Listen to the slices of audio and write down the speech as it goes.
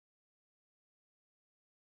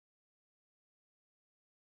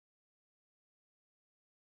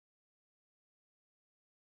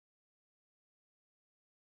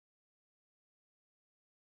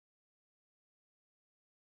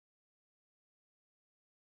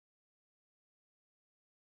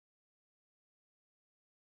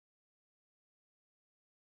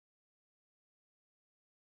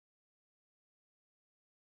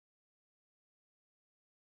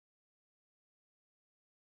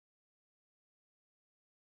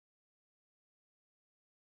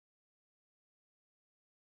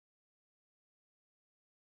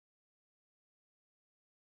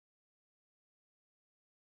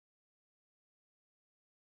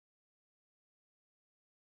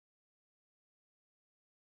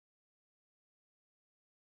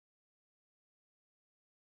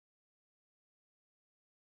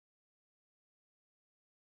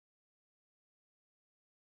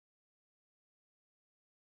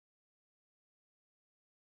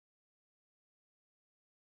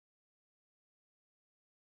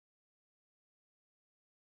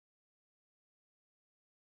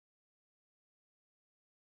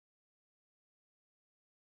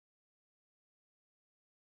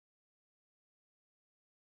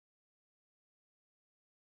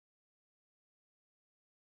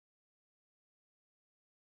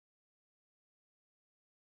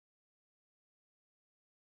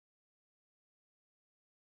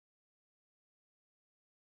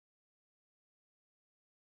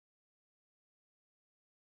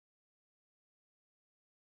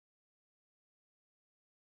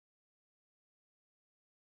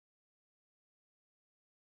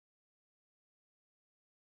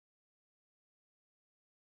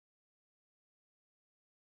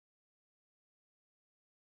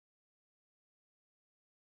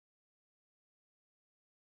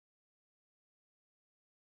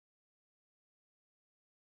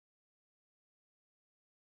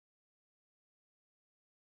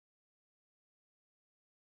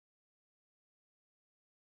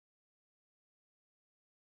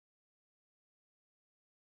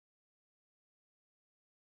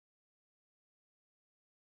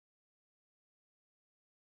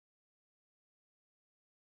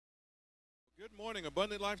Good morning,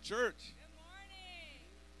 Abundant Life Church. Good morning.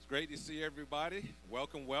 It's great to see everybody.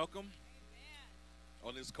 Welcome, welcome. Amen.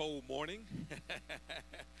 On this cold morning.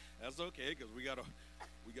 That's okay, because we got a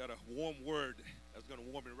warm word that's going to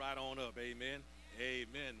warm it right on up. Amen.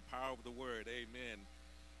 Amen. Power of the word. Amen.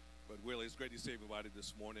 But really, it's great to see everybody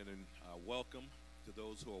this morning, and welcome to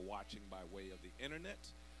those who are watching by way of the internet.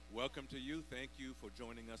 Welcome to you. Thank you for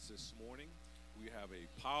joining us this morning. We have a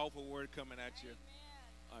powerful word coming at you. Amen.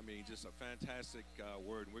 I mean, just a fantastic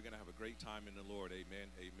word. And we're going to have a great time in the Lord. Amen.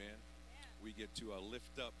 Amen. We get to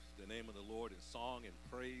lift up the name of the Lord in song and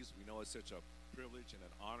praise. We know it's such a privilege and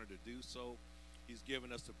an honor to do so. He's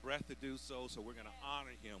given us the breath to do so, so we're going to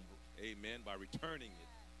honor him, amen, by returning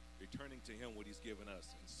to him what he's given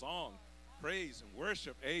us. In song, praise, and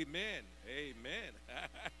worship, amen. Amen.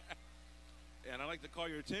 And I'd like to call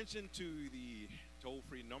your attention to the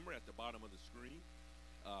toll-free number at the bottom of the screen.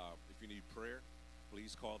 If you need prayer,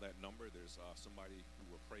 please call that number. There's somebody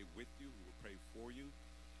who will pray with you, who will pray for you.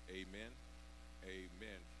 Amen.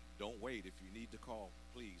 Amen. Don't wait. If you need to call,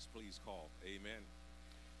 please call. Amen.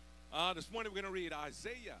 This morning we're going to read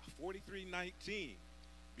Isaiah 43:19.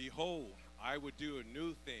 Behold, I will do a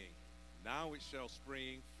new thing. Now it shall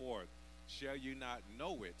spring forth. Shall you not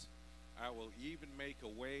know it? I will even make a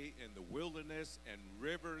way in the wilderness and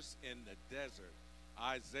rivers in the desert.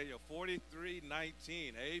 Isaiah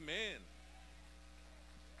 43:19. Amen.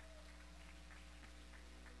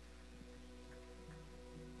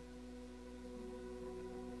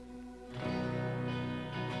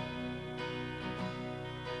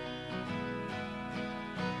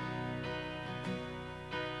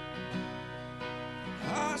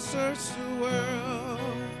 I searched the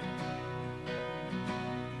world,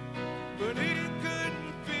 but it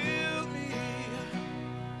couldn't fill me.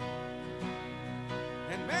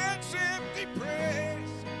 And man's empty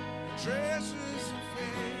praise, treasures of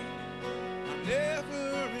fame are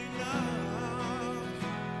never enough.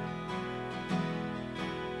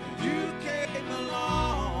 You came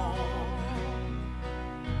along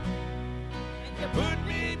and put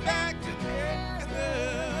me back together.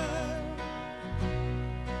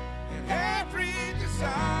 Every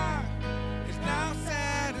desire is now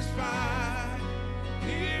satisfied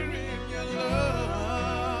here in your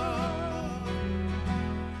love.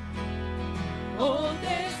 Oh,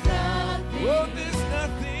 there's nothing, Oh, there's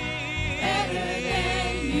nothing better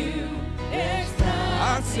than you. There's nothing,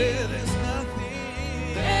 I said there's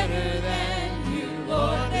nothing better than you.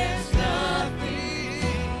 Lord, there's nothing,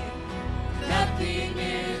 nothing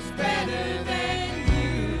is better than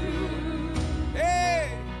you. Hey,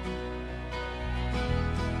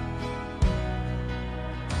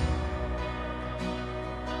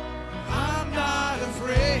 I'm not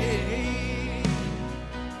afraid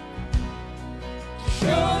to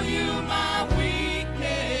show you my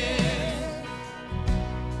weakness,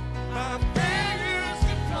 my failures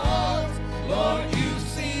and flaws. Lord, you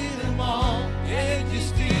see them all, and you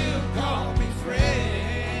still call me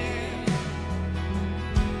friend.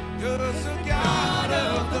 'Cause the God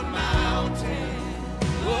of the mountain,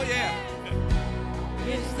 oh yeah,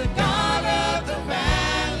 is the God of the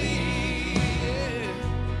valley.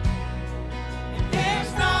 And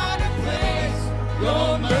there's not a place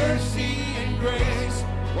your mercy and grace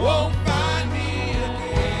won't find me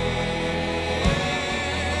again.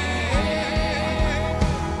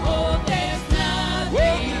 Oh, there's Oh,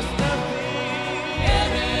 nothing, there's nothing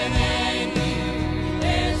better than you.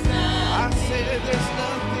 There's I nothing, said there's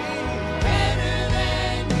nothing. better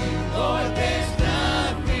than you. Lord, there's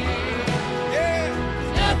nothing, Yeah.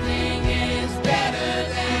 nothing is better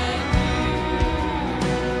than you.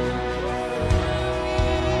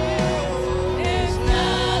 There's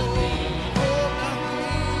nothing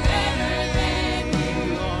better than you.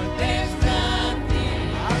 Lord, there's nothing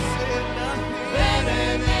I said nothing. better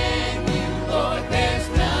than you. Lord, there's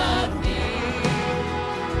nothing,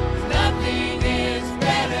 nothing is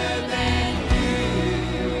better than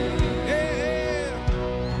you.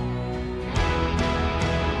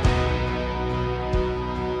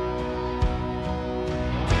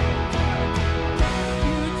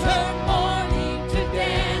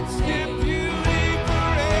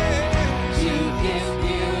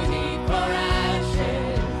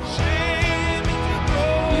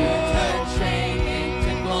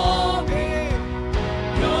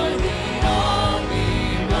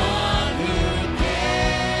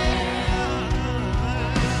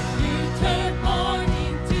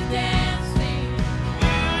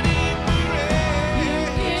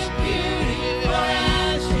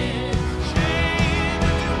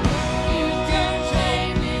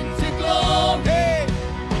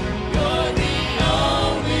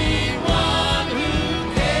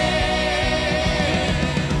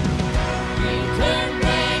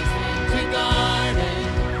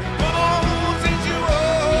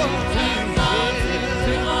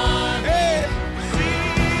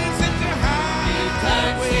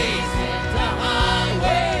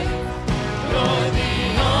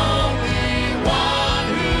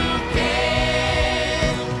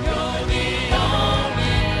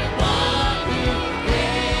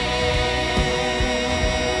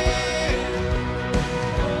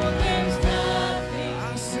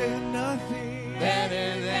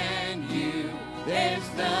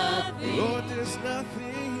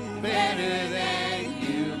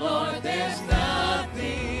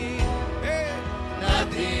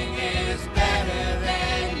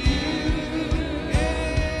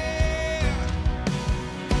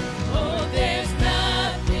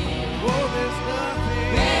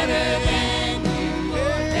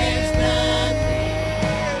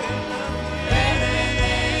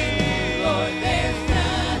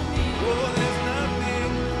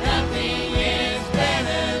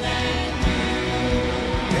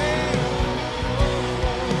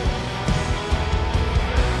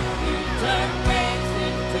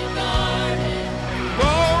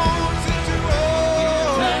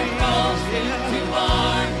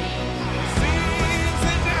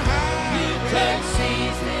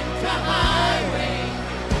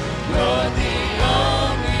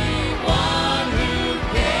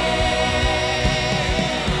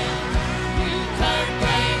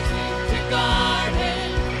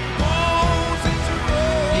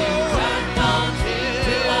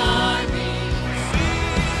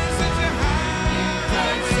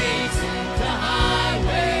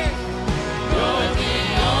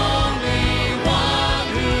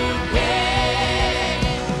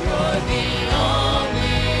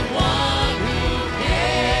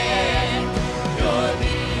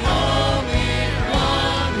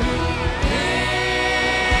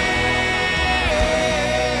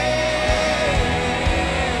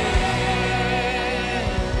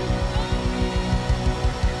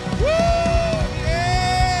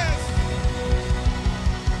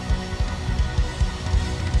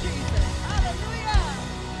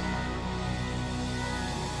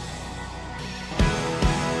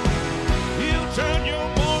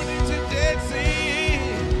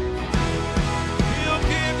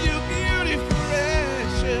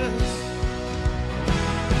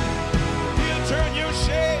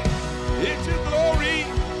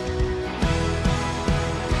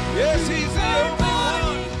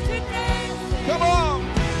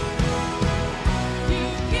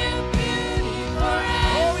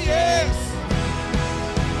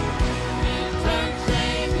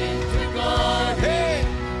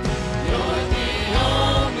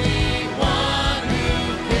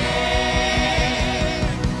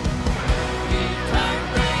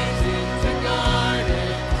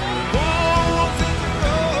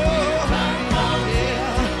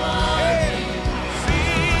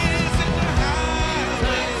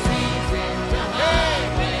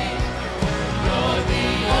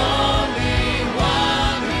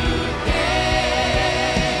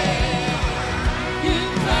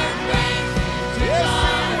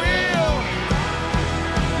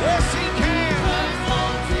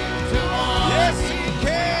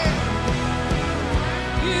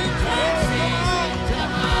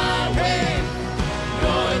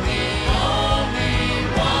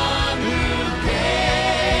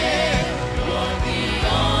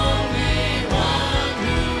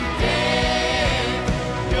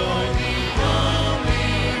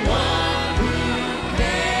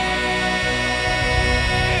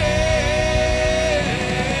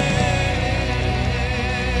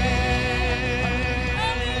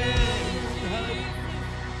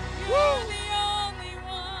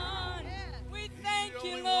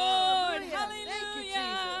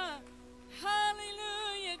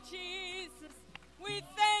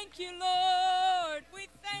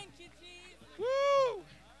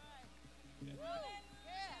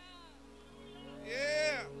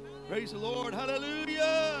 Praise the Lord.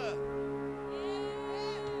 Hallelujah.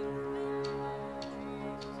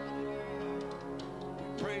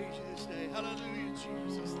 We praise you this day. Hallelujah,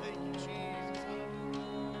 Jesus. Thank you, Jesus.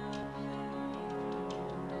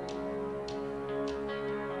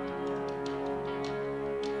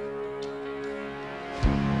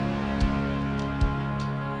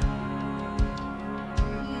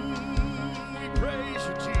 We praise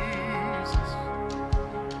you, Jesus.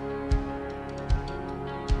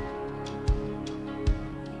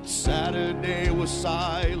 Saturday was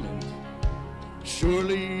silent,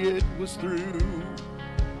 surely it was through.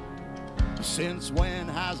 Since when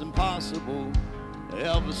has impossible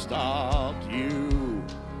ever stopped you?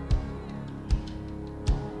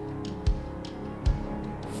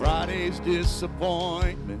 Friday's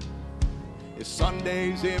disappointment is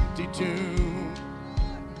Sunday's empty tomb.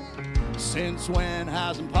 Since when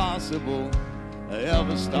has impossible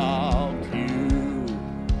ever stopped you?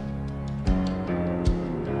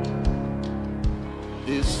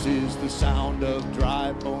 This is the sound of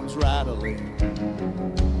dry bones rattling.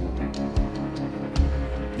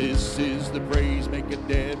 This is the praise make a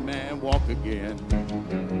dead man walk again.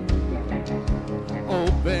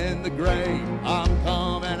 Open the grave, I'm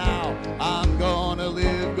coming out. I'm gonna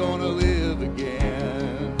live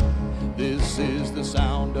again. This is the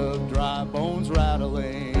sound of dry bones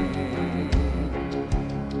rattling.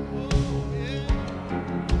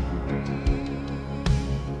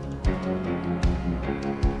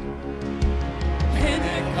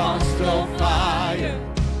 Pentecostal fire,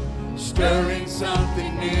 stirring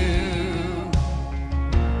something new.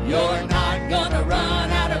 You're not gonna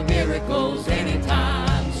run out of miracles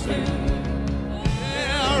anytime soon.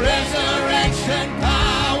 Yeah, resurrection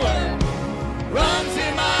power runs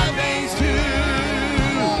in my veins too.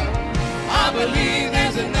 I believe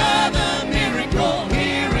there's another miracle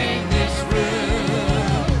here in this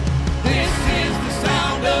room. This is the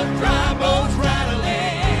sound of dry bones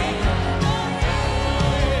rattling.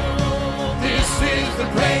 This is the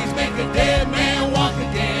praise make a dead man walk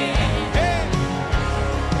again.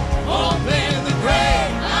 Open the grave.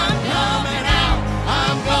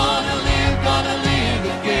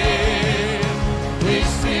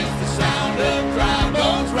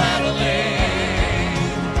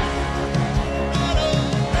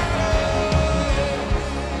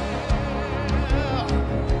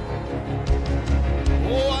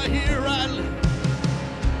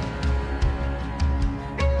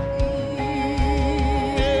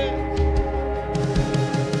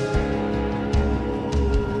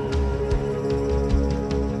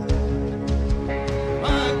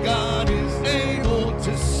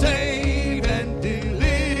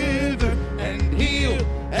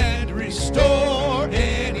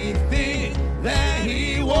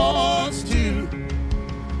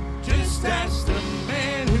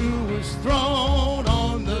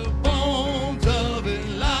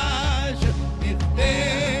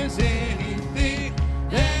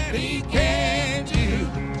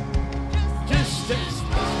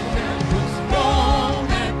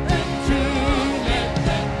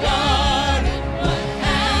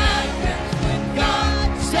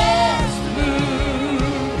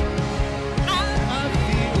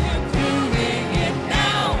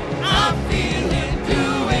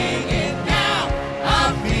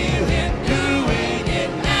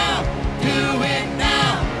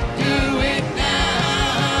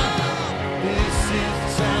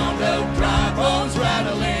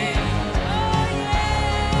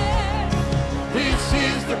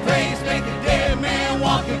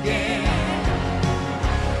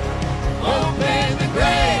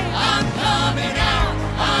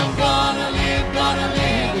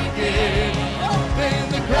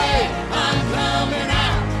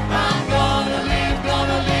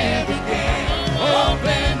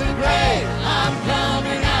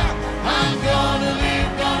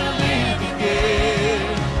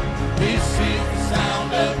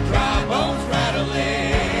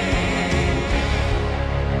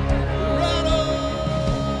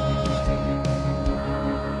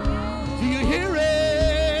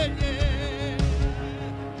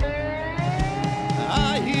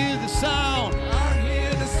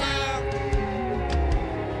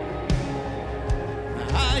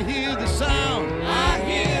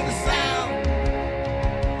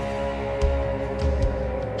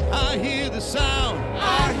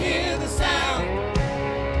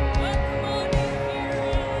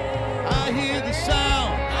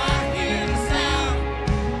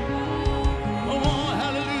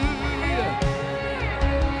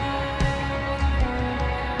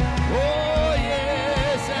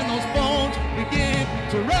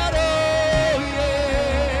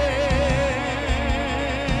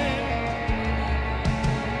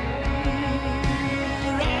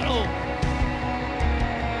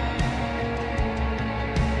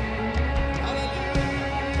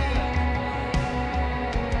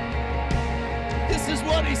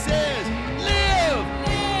 He says, live,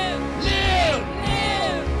 live, live.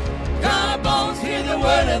 live, Dry bones, hear the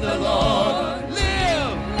word of the Lord.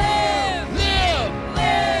 Live, live, live.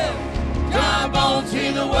 live, Dry bones,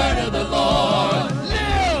 hear the word of the Lord.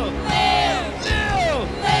 Live, live, live.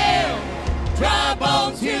 live, Dry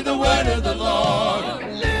bones, hear the word of the Lord.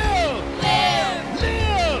 Live, live,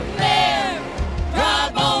 live. live, Dry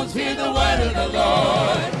bones, hear the word of the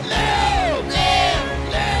Lord. Live, live,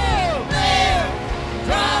 live, live.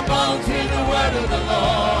 Dry bones, hear the word of the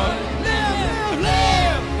Lord. Live,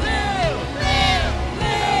 live, live, live,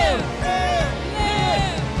 live, live,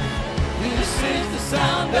 live. This is the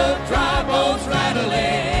sound of dry bones rattling.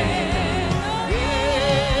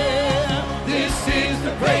 Yeah, this is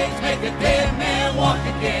the praise, make a dead man walk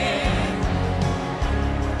again.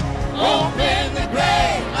 Open the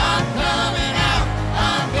grave, I'm coming out.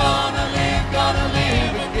 I'm gonna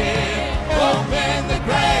live again. Open the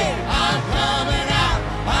grave, I'm coming out.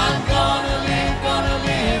 I'm gonna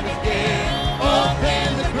live again. Open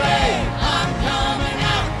the grave, I'm coming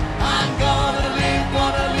out. I'm gonna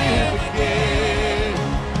live again.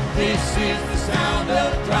 This is the sound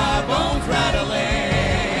of dry bones rattling.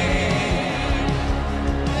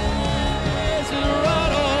 Yes,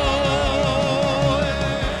 rattle.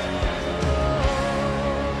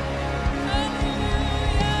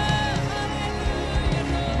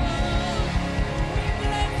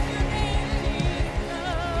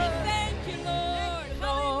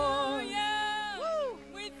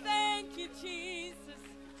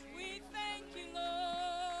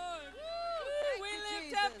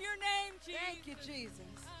 Thank you, Jesus.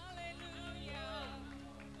 Hallelujah.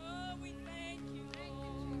 Oh, we thank you. Thank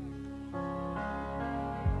you, Jesus.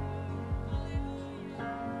 Hallelujah.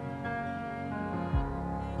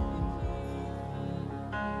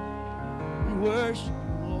 We worship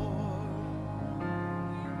you, Lord.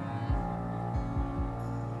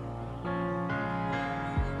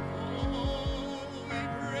 Oh, we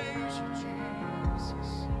praise you, Jesus.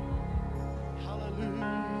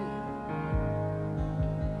 Hallelujah.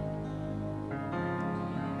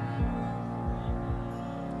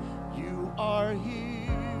 You are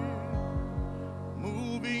here,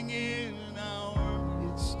 moving in our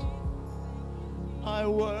midst. I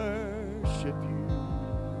worship you.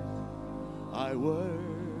 I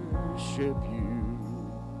worship you.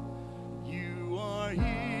 You are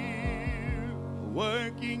here,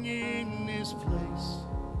 working in this place.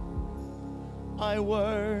 I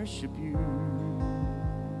worship you.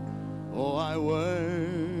 Oh, I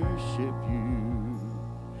worship you.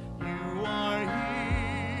 You are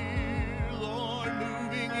here, Lord,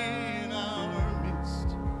 moving in our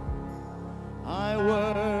midst. I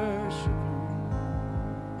worship you.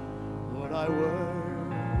 Lord, I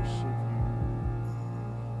worship you.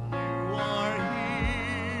 You are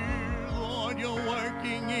here, Lord, you're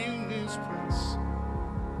working in this place.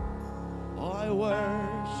 Oh, I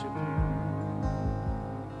worship you.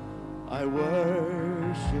 I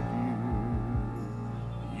worship you.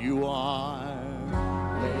 You are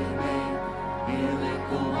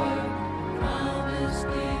miracle work, promise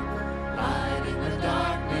keep, light in the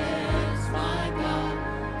darkness, my God,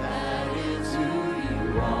 that is who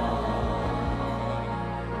you are.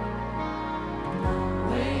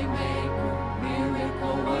 Waymaker,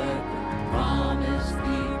 miracle worker, promise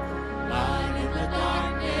keep, light in the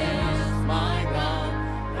darkness, my God,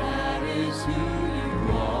 that is who you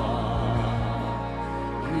are.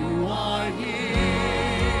 You are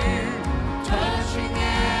here,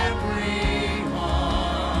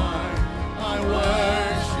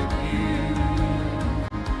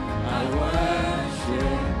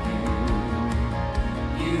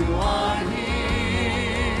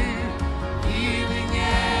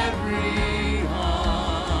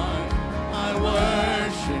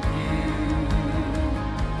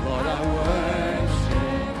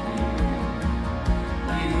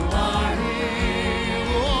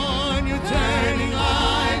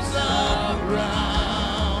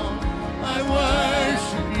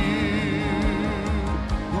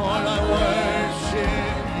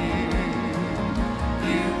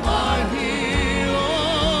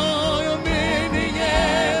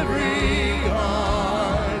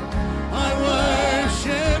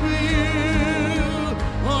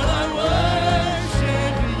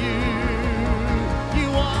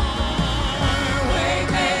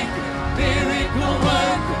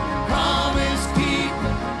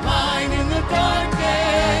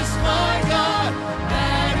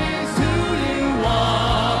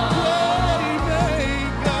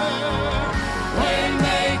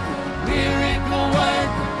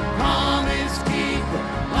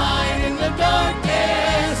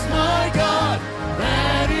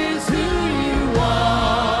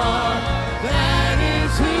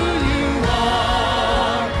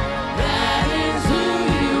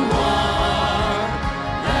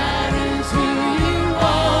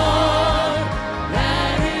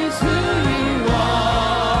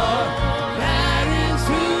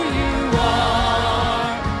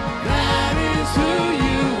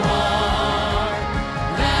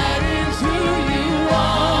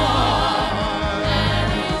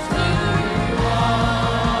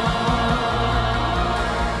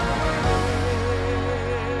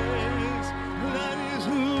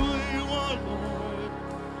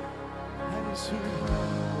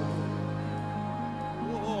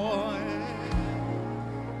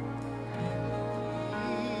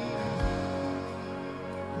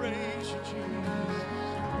 Jesus.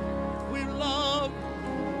 We love you,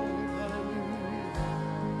 Lord. Hallelujah.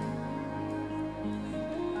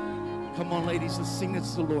 Come on, ladies, let's sing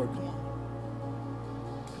this to the Lord. Come on.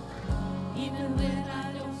 Even when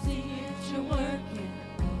I don't see it, you're working.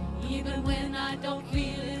 Even when I don't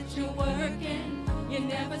feel it, you're working. You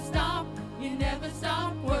never stop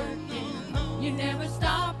working.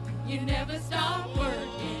 You never stop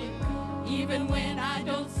working. Even when I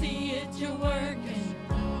don't see it, you're working.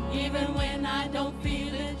 Even when I don't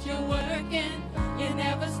feel it, you're working. You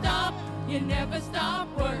never stop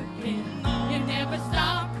working.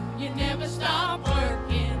 You never stop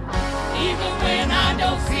working. Even when I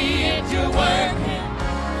don't see it, you're working.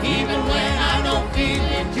 Even when I don't feel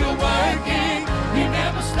it, you're working. You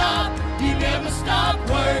never stop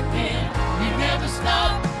working. You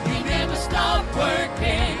never stop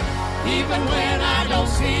working. Even when I don't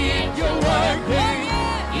see it, you're working.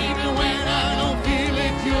 Even when I don't feel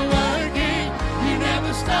it, you're working. You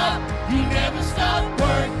never stop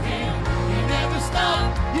working.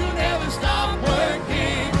 You never stop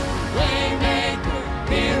working. Waymaker,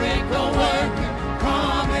 miracle worker,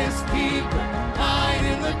 promise keeper, light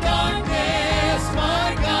in the darkness,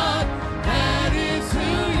 my God, that is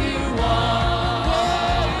who you are.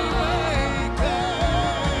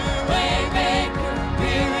 Waymaker,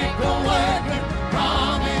 miracle worker,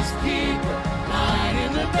 promise keeper, light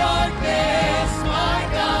in the darkness, my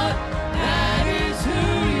God, that is who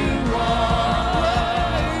you are.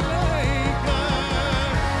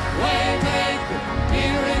 Waymaker,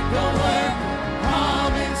 miracle worker,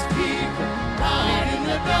 promise keeper, light in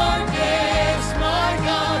the darkness, my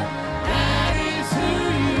God, that is who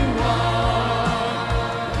you are.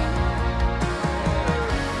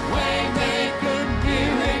 Waymaker,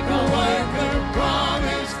 miracle worker,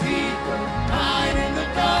 promise keeper, light in the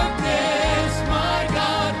darkness, my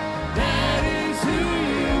God, that is who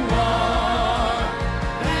you are.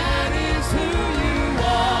 That is who you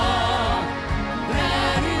are.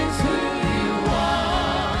 That is who you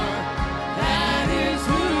are. That is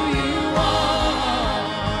who you are.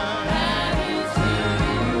 That is who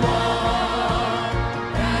you are.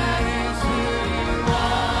 That is who you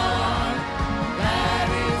are. That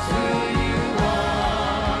is who you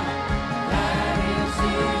are. That is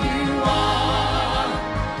who you are.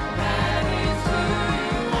 That is who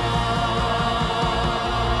you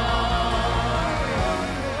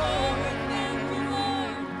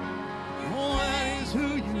Oh, that is who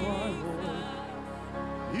you are,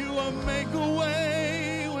 Lord. You will make a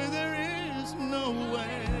way where there is no way.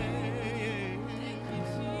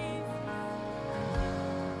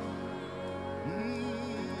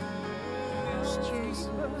 Yes, Jesus.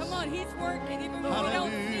 Come on, he's working even when we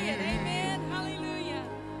don't see it. Amen. Hallelujah.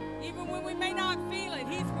 Even when we may not feel it,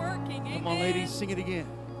 he's working. Amen. Come on, ladies, sing it again.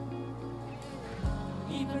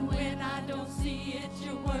 Even when I don't see it,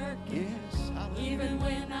 you're working. Yes, hallelujah. Even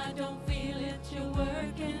when I don't feel it, you're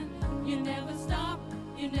working. You never stop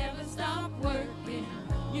working.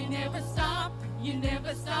 You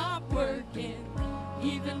never stop working.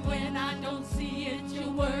 Even when I don't see it,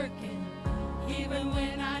 you're working. Even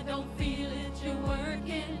when I don't feel it, you're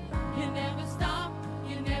working. You never stop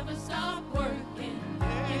working.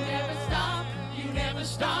 You never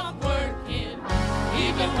stop working.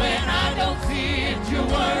 Even when I don't see it, you're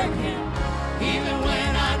working. Even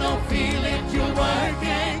when I don't feel it, you're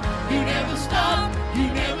working. You never stop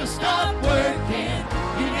working.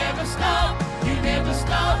 You never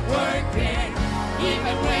stop working.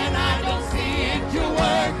 Even when I don't see it, you're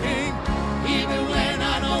working. Even when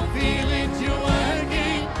I don't feel it, you're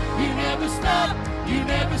working. You never stop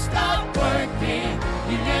working.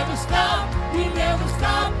 You never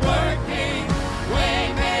stop working.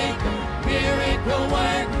 Waymaker, miracle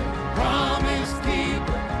worker, promise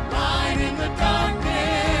keeper, light in the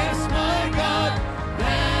darkness, my God,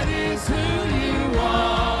 that is who you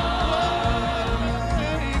are.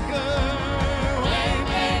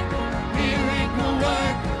 Waymaker, miracle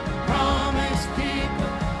worker, promise keeper,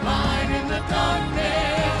 light in the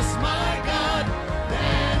darkness, my God,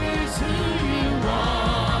 that is who you are.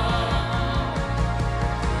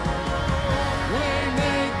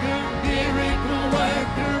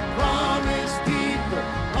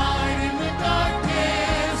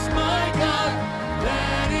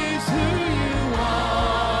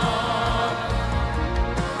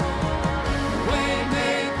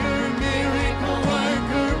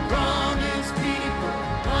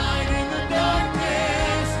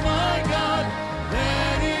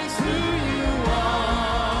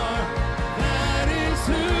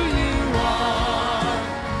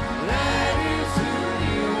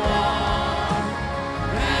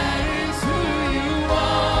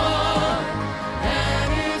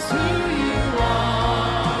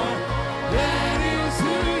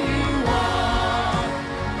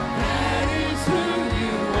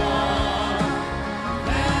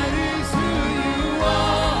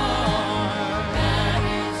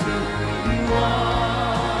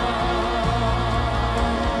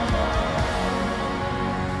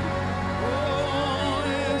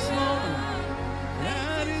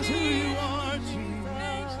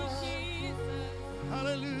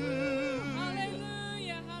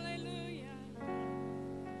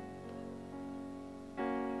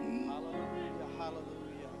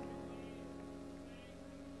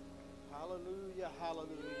 Hallelujah,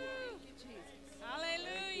 hallelujah. Thank you, Jesus. Thank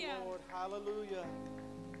you, Hallelujah. Lord. Hallelujah.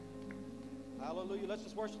 Hallelujah. Let's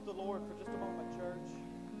just worship the Lord for just a moment, church.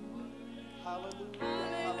 Hallelujah.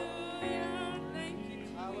 Hallelujah. Thank you,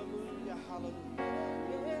 Jesus. Hallelujah.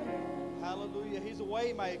 Hallelujah. Hallelujah. He's a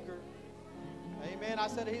way maker. Amen. I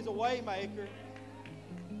said he's a way maker.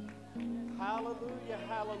 Hallelujah.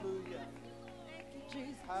 Hallelujah. Thank you,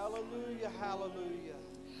 Jesus. Hallelujah. Hallelujah.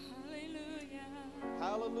 Hallelujah.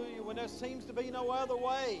 Hallelujah. When there seems to be no other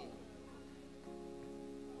way.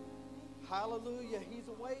 Hallelujah. He's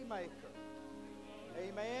a way maker.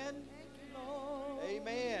 Amen. Thank you, Lord.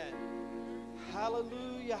 Amen.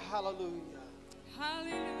 Hallelujah. Hallelujah.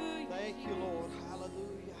 Hallelujah. Thank you, Lord.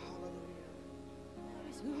 Hallelujah. Hallelujah.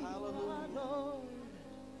 Hallelujah.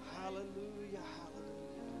 Hallelujah.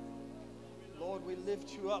 Hallelujah. Lord, we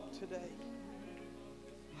lift you up today.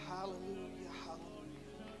 Hallelujah. Hallelujah.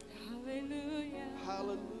 Hallelujah.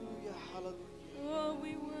 Hallelujah. Hallelujah. Oh,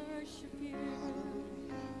 we worship you.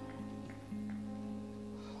 Hallelujah.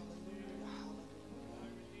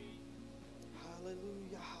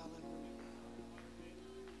 Hallelujah. Hallelujah.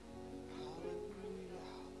 Hallelujah.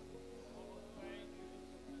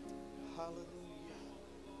 Hallelujah.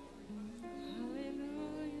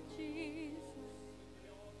 Hallelujah, Jesus.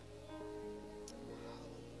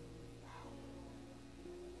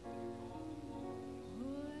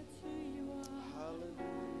 Oh, that's who you are.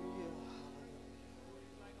 Hallelujah.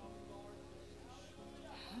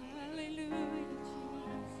 Hallelujah,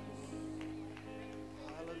 Jesus.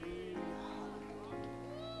 Hallelujah.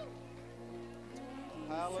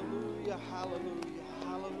 Hallelujah. Hallelujah.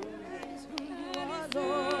 Hallelujah. That is who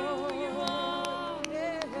you are.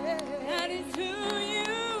 That is who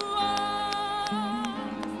you are.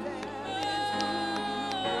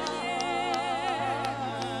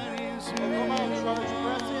 Come on, church,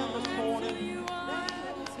 press in this morning. You are.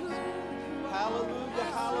 Hallelujah,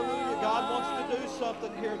 hallelujah. God wants to do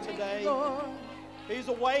something here today. He's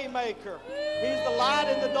a way maker. He's the light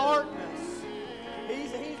in the darkness.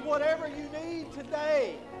 He's whatever you need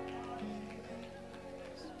today.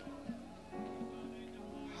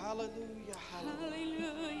 Hallelujah,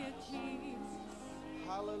 hallelujah. Hallelujah, Jesus.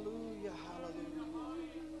 Hallelujah, hallelujah.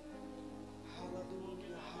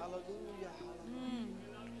 Hallelujah, hallelujah, hallelujah.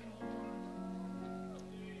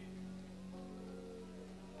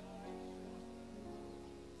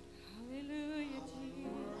 Hallelujah,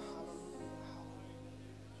 Jesus.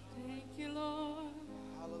 Thank you, Lord.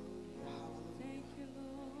 Hallelujah, hallelujah. Thank you,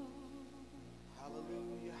 Lord.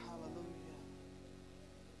 Hallelujah, hallelujah.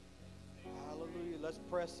 Hallelujah. Let's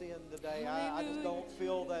press in today. I just don't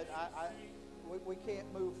feel that we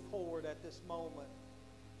can't move forward at this moment.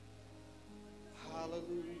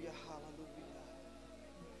 Hallelujah, hallelujah.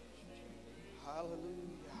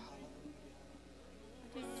 Hallelujah,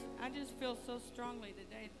 hallelujah. I just feel so strongly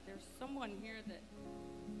today that there's someone here that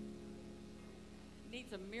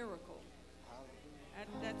needs a miracle.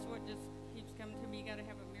 That's what just keeps coming to me. You got to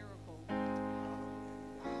have a miracle.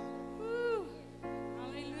 Woo.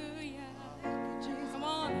 Hallelujah. Come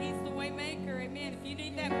on, he's the way maker. Amen. If you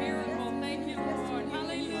need that miracle, thank you, Lord.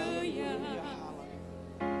 Hallelujah.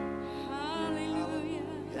 Hallelujah.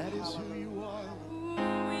 That is who you are. Ooh,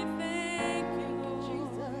 we thank you, Lord.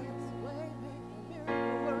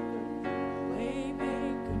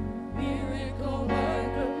 Waymaker, miracle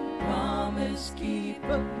worker, promise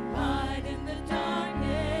keeper, light in the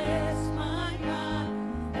darkness, my God.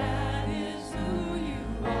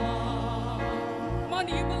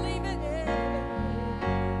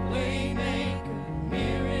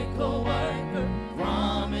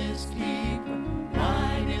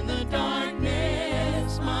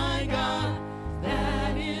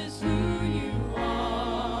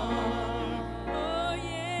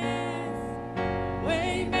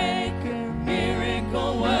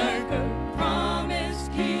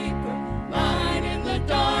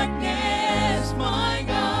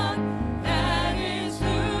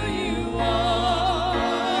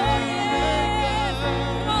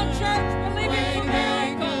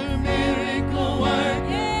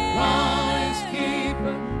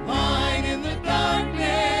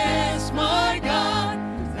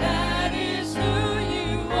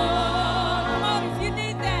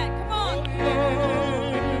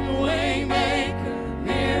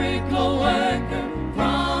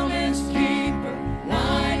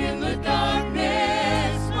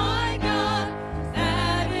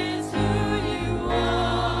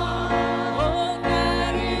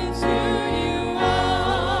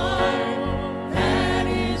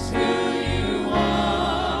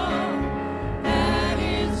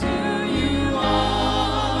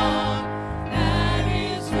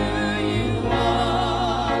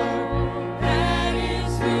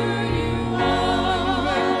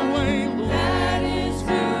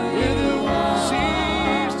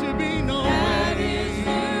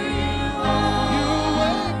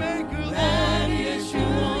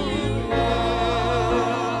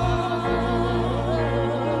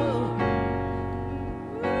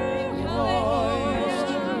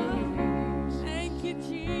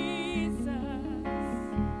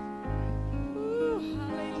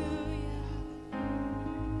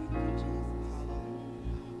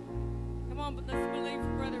 on, but let's believe for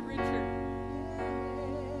Brother Richard.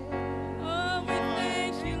 Oh, we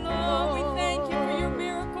thank you, Lord. We thank you for your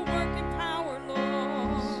miracle working power,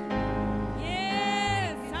 Lord.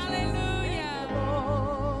 Yes, hallelujah.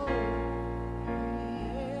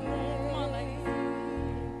 Come on, ladies.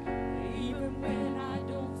 Even when I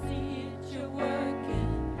don't see it, you're working.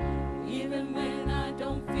 Even when I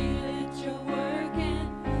don't feel it, you're working.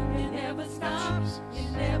 You never stop. You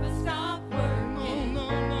never stop working.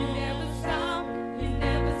 You never stop. You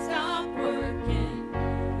never stop working.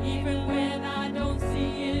 Even when I don't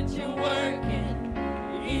see it, you're working.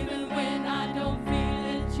 Even when I don't feel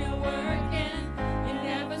it, you're working. You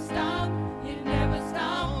never stop. You never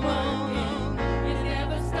stop working. You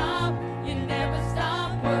never stop. You never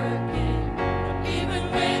stop working. Even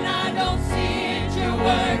when I don't see it, you're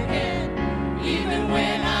working. Even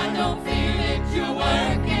when I don't feel it, you're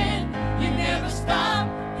working. You never stop.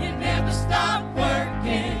 You never stop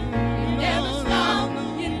working. You never stop.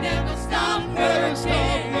 You never stop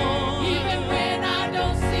working. Even when I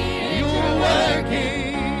don't see it, you're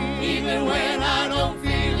working. Even when I don't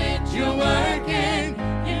feel it, you're working.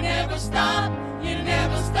 You never stop. You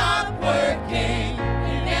never stop working.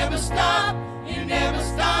 You never stop. You never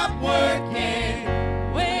stop working.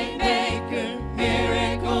 Waymaker,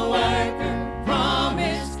 miracle worker,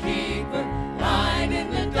 promise keeper, light in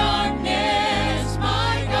the darkness,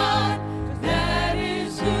 my God, 'cause that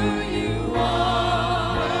is who you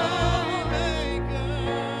are.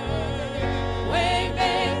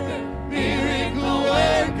 Waymaker, miracle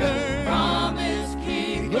worker, promise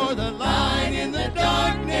keeper, you're the light in the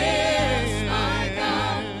darkness, my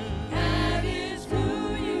God, that is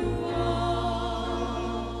who you are.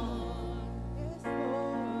 Yes,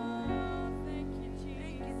 Lord. Thank you,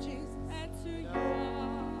 Thank you, Jesus. That's who you are.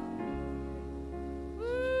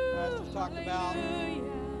 Pastor talked about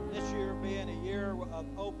Hallelujah. this year being a year of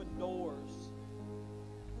open doors.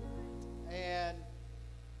 And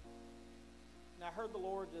I heard the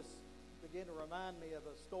Lord just begin to remind me of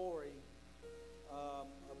a story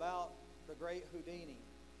about the great Houdini.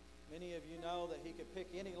 Many of you know that he could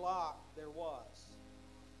pick any lock there was.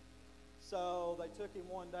 So they took him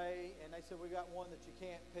one day and they said, we got one that you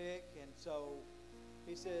can't pick. And so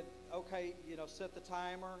he said, okay, set the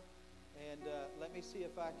timer and let me see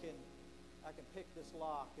if I can pick this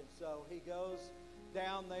lock. And so he goes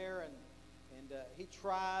down there and he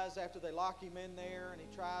tries after they lock him in there, and he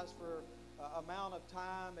tries for amount of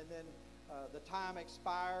time, and then the time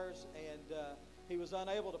expires, and he was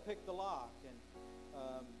unable to pick the lock. And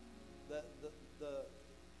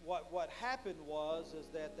what happened was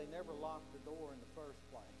that they never locked the door in the first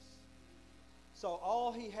place. So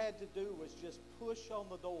all he had to do was just push on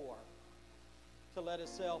the door to let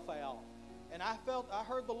himself out. And I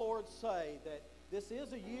heard the Lord say that this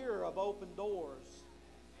is a year of open doors,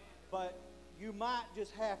 but you might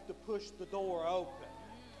just have to push the door open.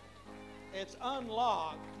 It's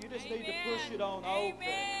unlocked. You just need to push it on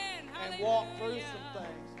open and walk through some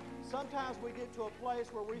things. Sometimes we get to a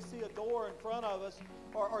place where we see a door in front of us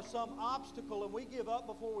or some obstacle, and we give up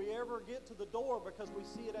before we ever get to the door because we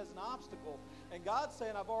see it as an obstacle. And God's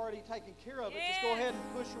saying, I've already taken care of it. Just go ahead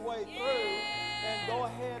and push your way through and go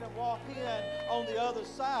ahead and walk in on the other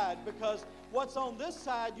side, because what's on this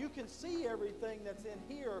side, you can see everything that's in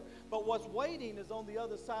here, but what's waiting is on the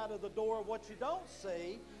other side of the door, what you don't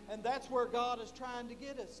see, and that's where God is trying to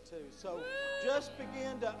get us to. So just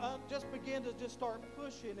begin to just start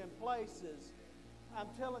pushing in places. I'm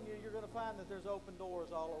telling you, you're going to find that there's open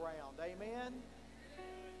doors all around. Amen?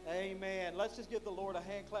 Amen. Let's just give the Lord a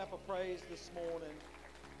hand clap of praise this morning.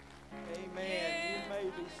 Amen. You may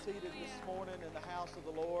be seated this morning in the house of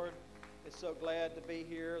the Lord. It's so glad to be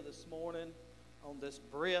here this morning on this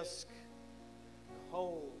brisk,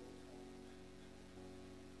 cold.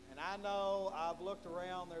 And I know I've looked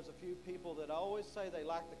around, there's a few people that always say they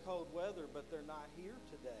like the cold weather, but they're not here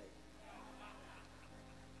today.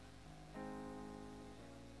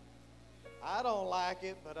 I don't like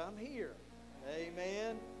it, but I'm here.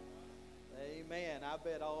 Amen. Amen. I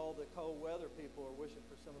bet all the cold weather people are wishing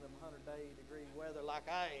for some of them 180-degree weather like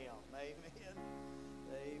I am. Amen.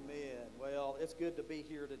 Amen. Well, it's good to be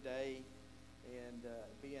here today and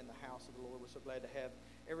be in the house of the Lord. We're so glad to have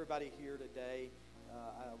everybody here today.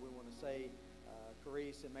 We want to say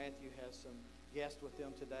Carice and Matthew has some guests with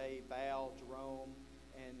them today, Val, Jerome,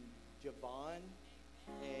 and Javon,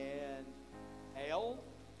 and Elle.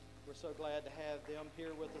 We're so glad to have them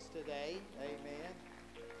here with us today. Amen.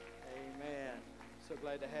 Amen. So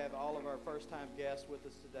glad to have all of our first-time guests with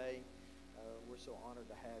us today. We're so honored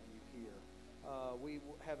to have you here. We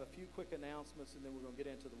have a few quick announcements, and then we're going to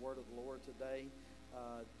get into the Word of the Lord today.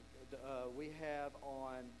 We have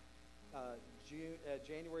on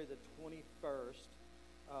January the 21st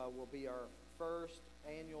will be our first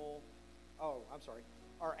annual,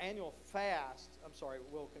 our annual fast,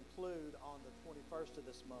 will conclude on the 21st of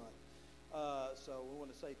this month. So we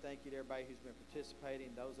want to say thank you to everybody who's been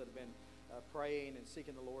participating, those that have been praying and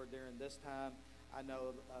seeking the Lord during this time. I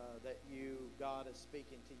know that God is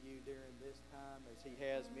speaking to you during this time, as He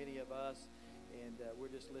has many of us, and we're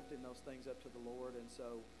just lifting those things up to the Lord. And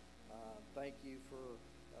so thank you for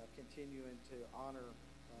continuing to honor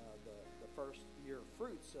the first year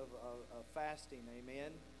fruits of fasting.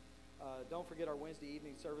 Amen. Don't forget our Wednesday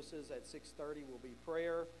evening services at 6:30 will be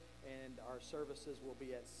prayer, and our services will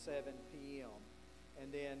be at 7 p.m.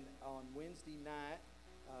 And then on Wednesday night,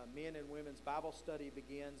 men and women's Bible study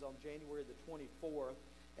begins on January the 24th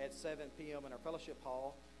at 7 p.m. in our fellowship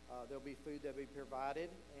hall. There'll be food that will be provided,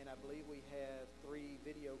 and I believe we have 3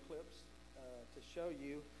 video clips to show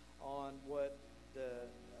you on what the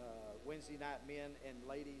Wednesday night men and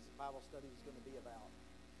ladies Bible study is going to be about.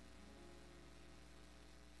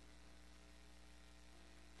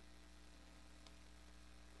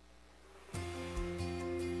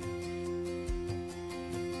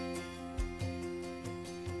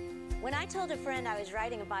 When I told a friend I was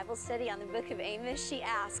writing a Bible study on the book of Amos, she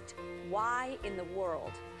asked, why in the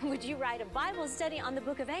world would you write a Bible study on the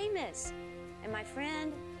book of Amos? And my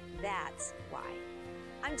friend, that's why.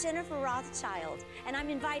 I'm Jennifer Rothschild, and I'm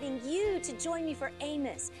inviting you to join me for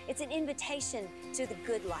Amos. It's an invitation to the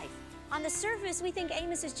good life. On the surface, we think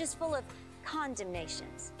Amos is just full of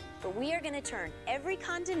condemnations, but we are going to turn every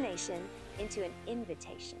condemnation into an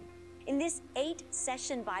invitation. In this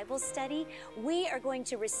 8-session Bible study, we are going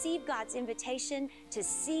to receive God's invitation to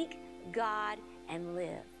seek God and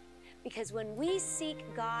live. Because when we seek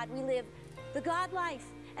God, we live the God life,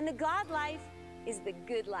 and the God life is the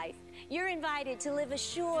good life. You're invited to live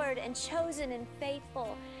assured and chosen and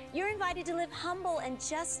faithful. You're invited to live humble and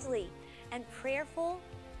justly and prayerful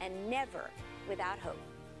and never without hope.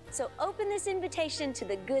 So open this invitation to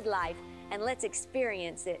the good life and let's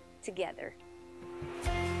experience it together.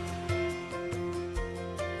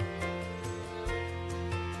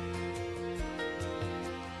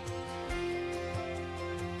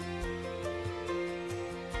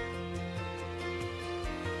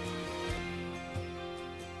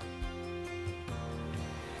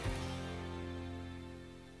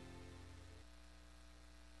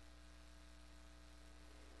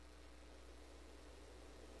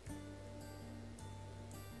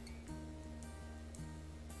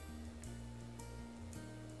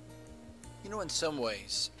 You know, in some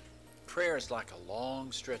ways, prayer is like a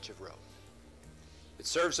long stretch of road. It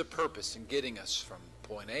serves a purpose in getting us from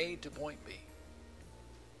point A to point B.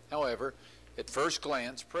 However, at first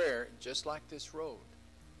glance, prayer, just like this road,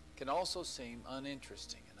 can also seem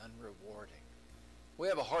uninteresting and unrewarding. We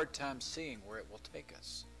have a hard time seeing where it will take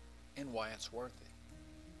us and why it's worth it.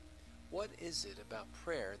 What is it about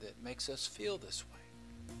prayer that makes us feel this way?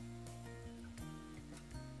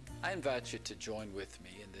 I invite you to join with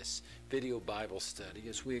me in this video Bible study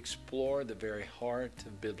as we explore the very heart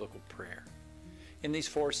of biblical prayer. In these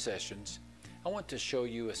 4 sessions, I want to show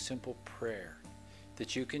you a simple prayer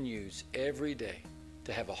that you can use every day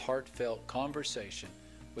to have a heartfelt conversation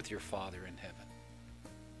with your Father in heaven.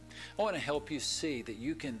 I want to help you see that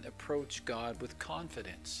you can approach God with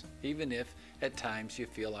confidence, even if at times you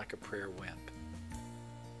feel like a prayer wimp.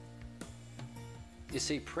 You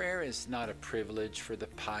see, prayer is not a privilege for the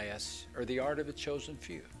pious or the art of a chosen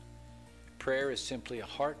few. Prayer is simply a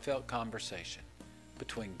heartfelt conversation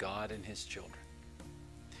between God and His children.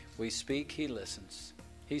 We speak, He listens.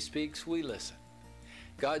 He speaks, we listen.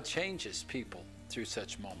 God changes people through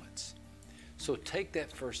such moments. So take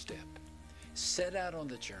that first step, set out on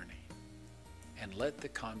the journey, and let the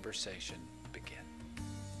conversation begin.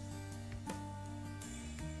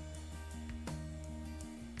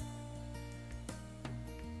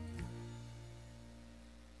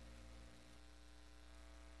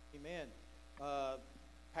 Amen.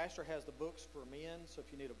 Pastor has the books for men, so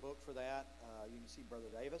if you need a book for that, you can see Brother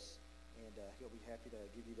Davis, and he'll be happy to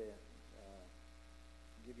give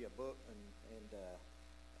you a book and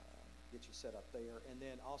get you set up there. And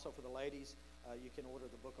then also for the ladies, you can order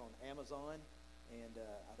the book on Amazon, and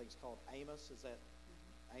I think it's called Amos. Is that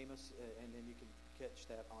Amos? And then you can catch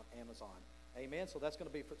that on Amazon. Amen. So that's going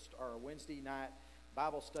to be for our Wednesday night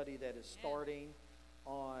Bible study that is starting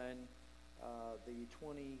on the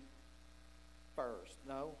 24th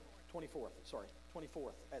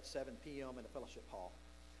at 7 p.m. in the fellowship hall.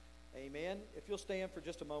 Amen. If you'll stand for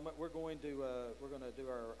just a moment, we're going to do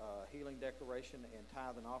our healing declaration and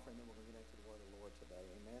tithe and offering, then we're going to get into the word of the Lord today.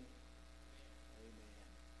 Amen. Amen.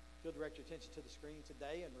 If you'll direct your attention to the screen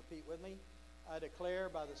today and repeat with me. I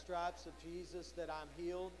declare by the stripes of Jesus that I'm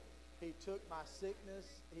healed. He took my sickness.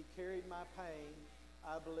 He carried my pain.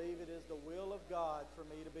 I believe it is the will of God for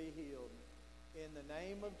me to be healed. In the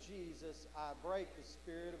name of Jesus, I break the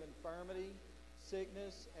spirit of infirmity,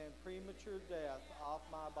 sickness, and premature death off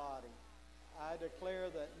my body. I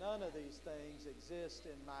declare that none of these things exist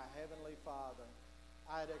in my Heavenly Father.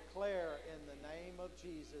 I declare in the name of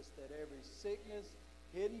Jesus that every sickness,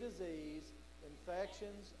 hidden disease,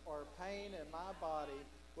 infections, or pain in my body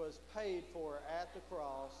was paid for at the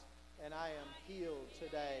cross, and I am healed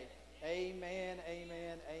today. Amen,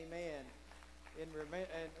 amen, amen. And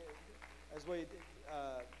as we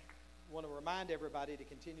want to remind everybody to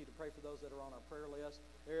continue to pray for those that are on our prayer list.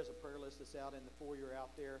 There is a prayer list that's out in the foyer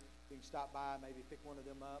out there. You can stop by, maybe pick one of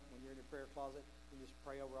them up when you're in your prayer closet. You can just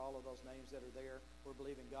pray over all of those names that are there. We're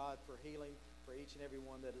believing God for healing for each and every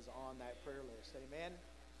one that is on that prayer list. Amen?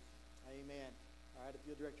 Amen. All right, if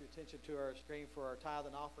you'll direct your attention to our screen for our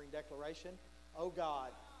tithe and offering declaration. Oh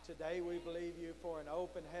God, today we believe you for an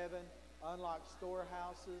open heaven, unlocked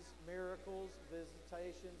storehouses, miracles,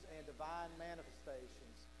 visitations, and divine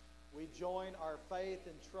manifestations. We join our faith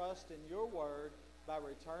and trust in your word by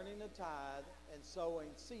returning the tithe and sowing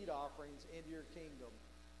seed offerings into your kingdom.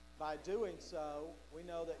 By doing so, we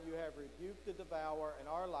know that you have rebuked the devourer in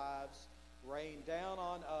our lives, rained down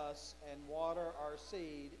on us, and water our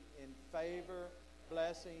seed in favor,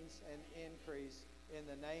 blessings, and increase in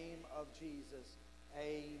the name of Jesus.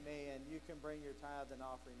 Amen. You can bring your tithe and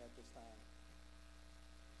offering at this time.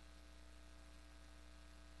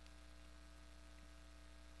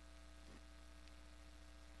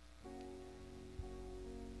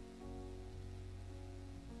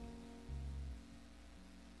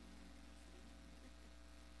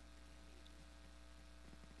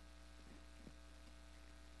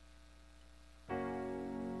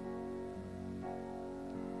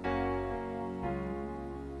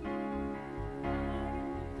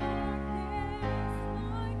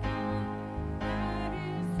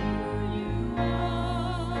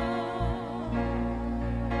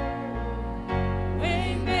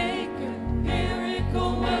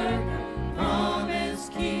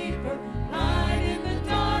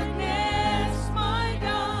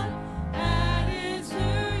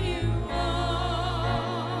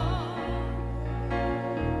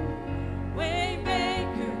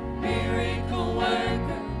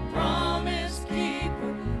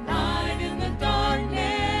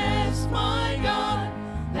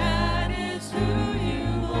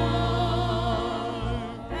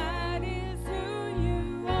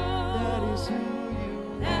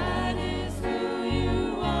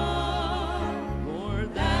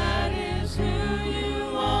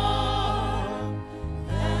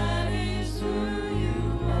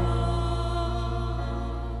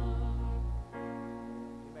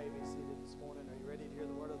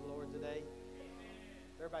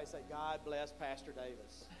 Say, God bless Pastor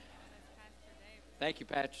Davis. Thank you,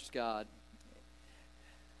 Pastor Scott.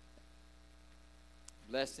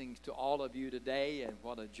 Blessings to all of you today, and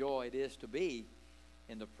what a joy it is to be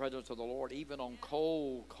in the presence of the Lord, even on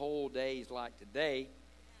cold, cold days like today.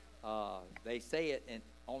 They say it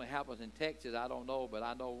only happens in Texas. I don't know, but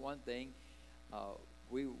I know one thing.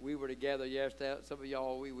 We were together yesterday. Some of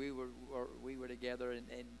y'all, we were together and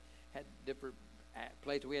had different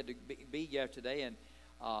places we had to be yesterday, and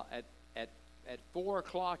at 4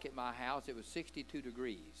 o'clock at my house, it was 62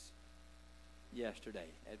 degrees yesterday.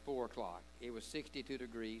 At 4 o'clock, it was 62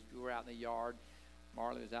 degrees. We were out in the yard.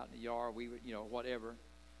 Marley was out in the yard. We were, whatever.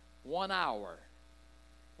 1 hour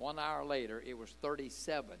later, it was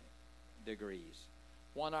 37 degrees.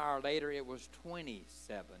 1 hour later, it was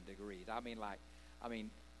 27 degrees. I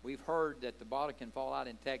mean, we've heard that the bottom can fall out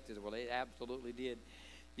in Texas. Well, it absolutely did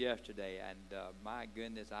yesterday. And my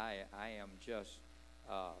goodness, I am just...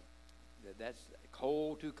 that's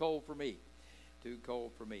cold, too cold for me. Too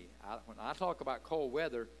cold for me. When I talk about cold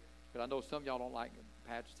weather, because I know some of y'all don't like,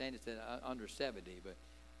 Pastor Sandy said under 70, but,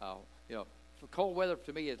 for cold weather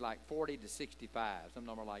to me is like 40 to 65. Some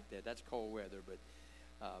number like that. That's cold weather. But,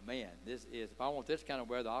 man, if I want this kind of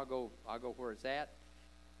weather, I'll go where it's at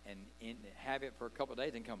and have it for a couple of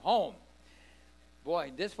days and come home.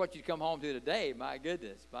 Boy, this is what you come home to today. My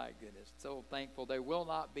goodness. So thankful. There will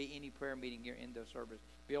not be any prayer meeting here in the service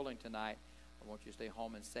building tonight. I want you to stay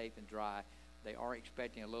home and safe and dry. They are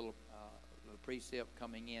expecting a little precip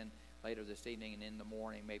coming in later this evening and in the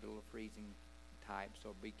morning, maybe a little freezing type.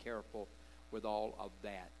 So be careful with all of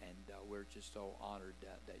that. And we're just so honored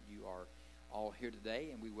that you are all here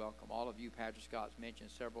today. And we welcome all of you. Pastor Scott's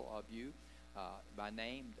mentioned several of you by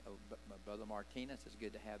name. Brother Martinez, it's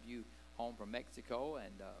good to have you home from Mexico,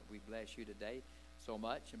 and we bless you today so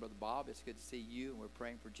much. And Brother Bob, it's good to see you, and we're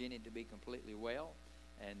praying for Jenny to be completely well.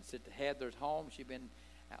 And Sister Heather's home. She's been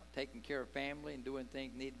out taking care of family and doing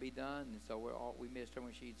things need to be done, and so we missed her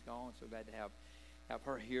when she's gone. So glad to have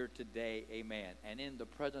her here today. Amen. And in the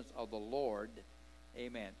presence of the Lord.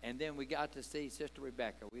 Amen. And then we got to see Sister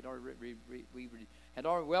Rebecca. We had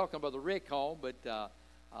already welcomed Brother Rick home, but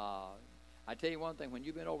I tell you one thing: when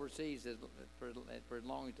you've been overseas for as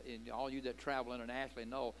long, and all you that travel internationally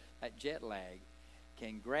know that jet lag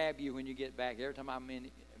can grab you when you get back. Every time I'm in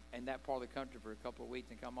that part of the country for a couple of weeks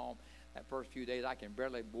and come home, that first few days I can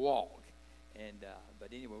barely walk. And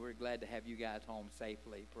but anyway, we're glad to have you guys home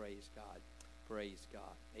safely. Praise God. Praise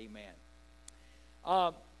God. Amen.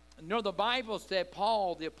 The Bible said,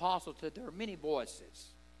 Paul the apostle said, there are many voices.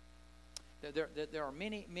 There are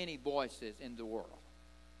many voices in the world.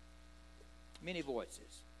 Many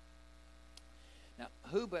voices. Now,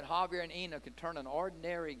 who but Javier and Ina could turn an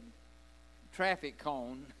ordinary traffic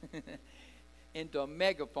cone into a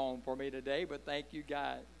megaphone for me today? But thank you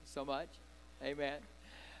guys so much. Amen.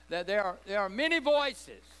 That there are many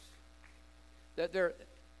voices.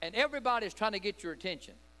 And everybody's trying to get your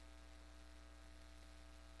attention.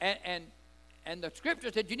 And the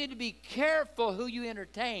scripture said you need to be careful who you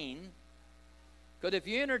entertain, because if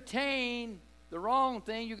you entertain the wrong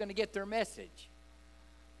thing, you're going to get their message.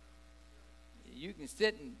 You can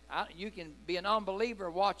sit and you can be an unbeliever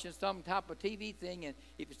watching some type of TV thing, and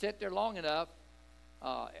if you sit there long enough,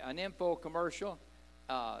 an info commercial,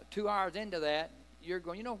 2 hours into that, you're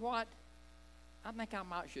going, you know what? I think I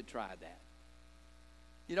should try that.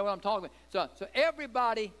 You know what I'm talking about? So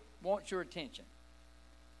everybody wants your attention.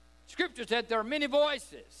 Scripture said there are many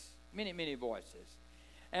voices, many voices.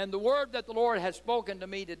 And the word that the Lord has spoken to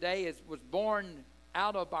me today was born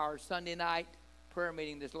out of our Sunday night prayer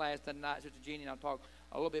meeting this last Sunday night. Sister Jeannie and I'll talk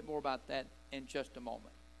a little bit more about that in just a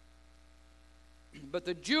moment. But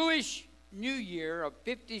the Jewish New Year of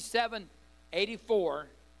 5784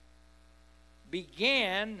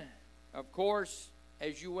 began, of course,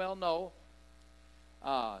 as you well know,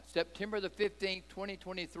 September the 15th,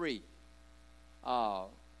 2023.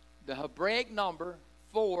 The Hebraic number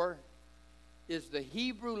 4 is the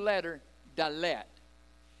Hebrew letter Dalet.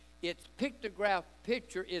 Its pictograph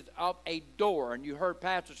picture is of a door. And you heard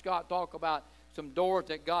Pastor Scott talk about some doors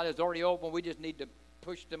that God has already opened. We just need to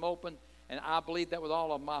push them open. And I believe that with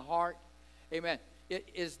all of my heart. Amen. It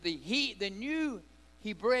is the new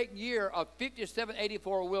Hebraic year of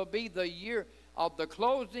 5784 will be the year of the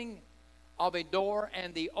closing of a door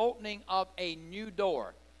and the opening of a new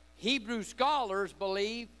door. Hebrew scholars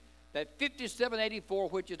believe that 5784,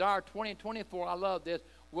 which is our 2024, I love this,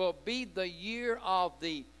 will be the year of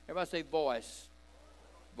the, everybody say voice.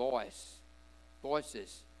 Voice.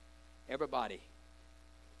 Voices. Everybody.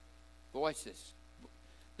 Voices.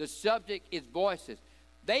 The subject is voices.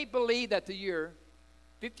 They believe that the year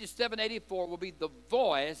 5784 will be the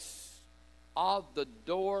voice of the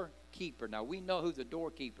doorkeeper. Now, we know who the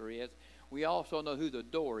doorkeeper is. We also know who the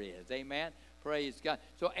door is. Amen. Praise God.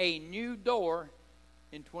 So a new door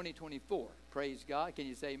in 2024. Praise God. Can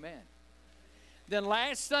you say amen? Then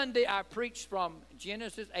last Sunday I preached from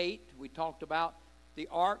Genesis 8. We talked about the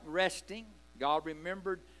ark resting. God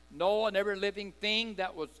remembered Noah and every living thing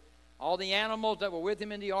that was, all the animals that were with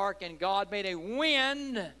him in the ark, and God made a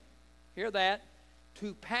wind, hear that,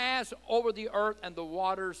 to pass over the earth, and the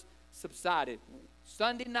waters subsided.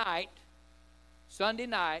 Sunday night,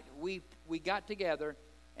 we got together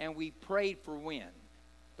and we prayed for wind,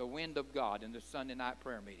 the wind of God, in the Sunday night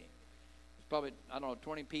prayer meeting. It's probably,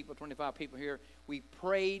 20 people, 25 people here. We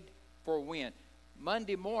prayed for wind.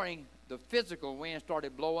 Monday morning, the physical wind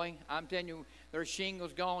started blowing. I'm telling you, there's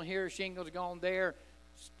shingles gone here, shingles gone there.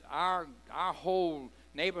 Our whole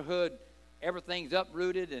neighborhood, everything's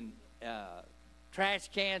uprooted, and trash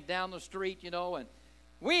cans down the street, and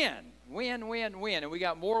wind. And we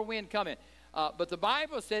got more wind coming. But the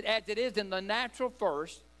Bible said, as it is in the natural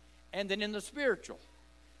first, and then in the spiritual.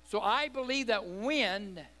 So I believe that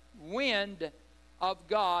wind of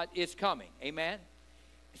God is coming. Amen.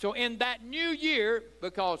 So in that new year,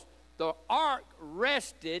 because the ark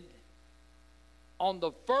rested on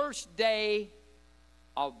the first day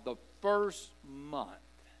of the first month,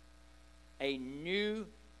 a new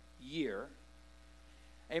year.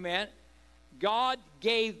 Amen. God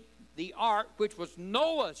gave the ark, which was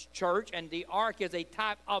Noah's church, and the ark is a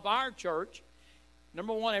type of our church.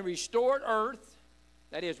 Number one, a restored earth,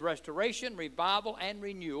 that is restoration, revival, and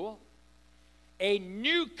renewal. A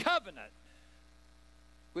new covenant,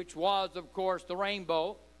 which was, of course, the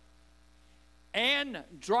rainbow. And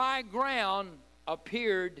dry ground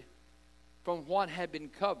appeared from what had been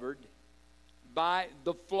covered by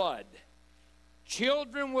the flood.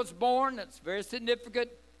 Children was born. That's a very significant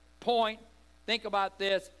point. Think about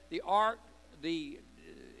this. The ark, the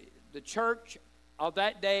church of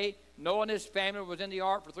that day, Noah and his family was in the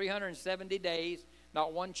ark for 370 days.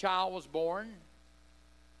 Not one child was born.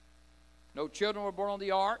 No children were born on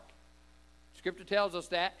the ark. Scripture tells us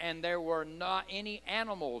that. And there were not any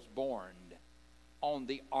animals born on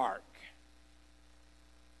the ark.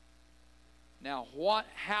 Now, what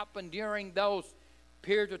happened during those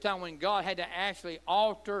periods of time when God had to actually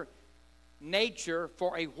alter nature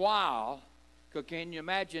for a while? Because can you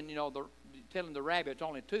imagine, you know, telling the rabbits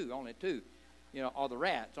only two, you know, or the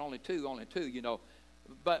rats only two, you know.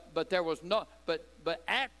 But there was no, but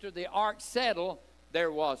after the ark settled,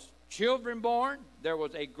 there was children born. There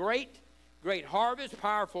was a great harvest.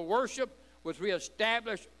 Powerful worship was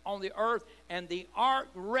reestablished on the earth, and the ark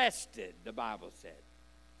rested, the Bible said.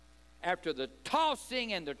 After the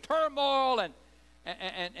tossing and the turmoil and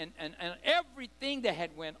everything that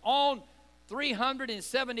had went on,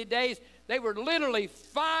 370 days, they were literally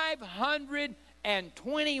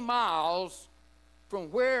 520 miles from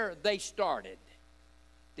where they started.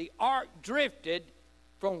 The ark drifted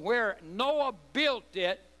from where Noah built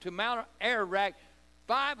it to Mount Ararat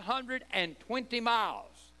 520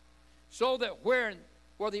 miles. So that where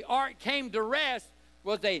the ark came to rest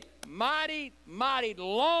was a mighty, mighty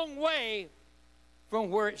long way from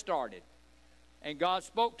where it started. And God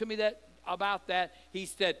spoke to me about that. He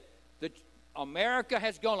said, America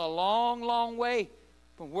has gone a long, long way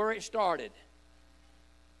from where it started.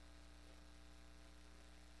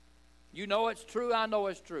 You know it's true. I know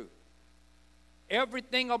it's true.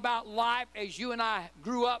 Everything about life, as you and I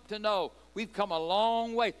grew up to know, we've come a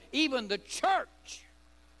long way. Even the church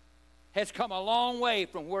has come a long way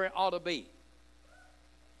from where it ought to be.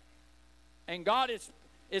 And God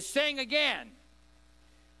is saying again,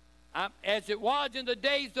 as it was in the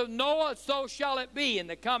days of Noah, so shall it be in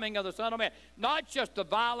the coming of the Son of Man. Not just the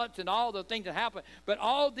violence and all the things that happened, but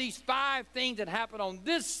all these 5 things that happened on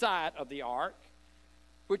this side of the ark,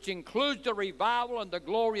 which includes the revival and the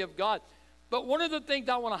glory of God. But one of the things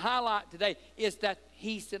I want to highlight today is that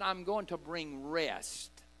he said, I'm going to bring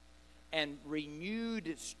rest and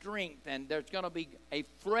renewed strength, and there's going to be a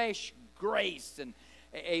fresh grace and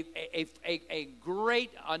a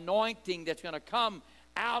great anointing that's going to come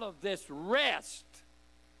out of this rest.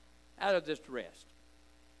 Out of this rest.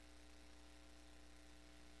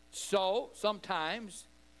 So, sometimes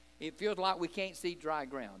it feels like we can't see dry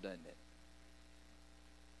ground, doesn't it?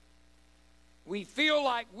 We feel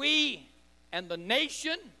like we and the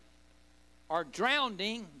nation are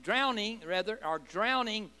drowning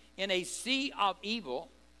in a sea of evil,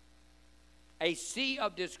 a sea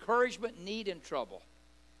of discouragement, need, and trouble.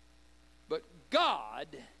 But God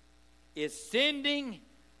is sending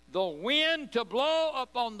the wind to blow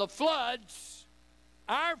upon the floods,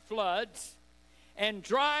 our floods, and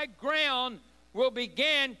dry ground will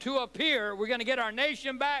begin to appear. We're going to get our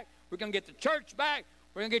nation back. We're going to get the church back.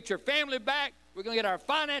 We're going to get your family back. We're going to get our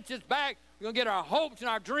finances back. We're going to get our hopes and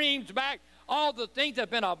our dreams back. All the things that have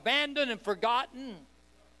been abandoned and forgotten,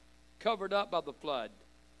 covered up by the flood.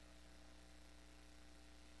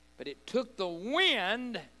 But it took the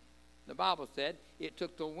wind, the Bible said, it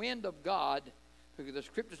took the wind of God, because the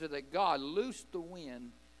scripture said that God loosed the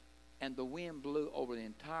wind, and the wind blew over the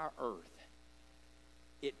entire earth.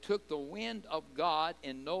 It took the wind of God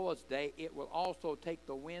in Noah's day. It will also take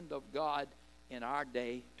the wind of God in our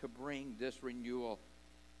day to bring this renewal,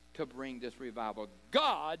 to bring this revival.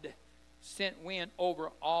 God sent wind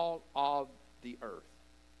over all of the earth.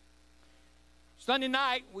 Sunday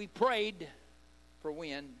night, we prayed for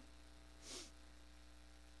wind.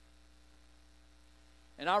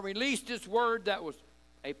 And I released this word that was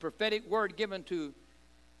a prophetic word given to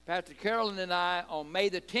Pastor Carolyn and I on May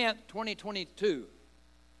the 10th, 2022.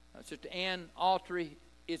 Sister Ann Autry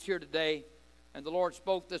is here today, and the Lord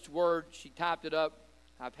spoke this word. She typed it up.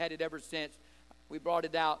 I've had it ever since. We brought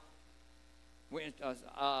it out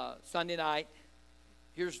Sunday night.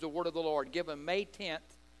 Here's the word of the Lord, given May 10th,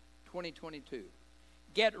 2022.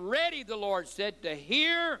 Get ready, the Lord said, to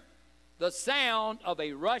hear the sound of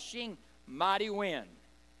a rushing mighty wind.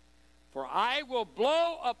 For I will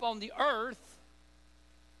blow upon the earth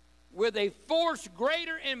with a force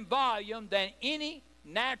greater in volume than any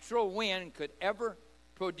natural wind could ever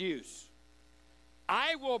produce.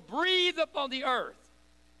 I will breathe upon the earth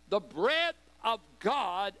the breath of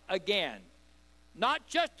God again. Not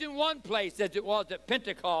just in one place as it was at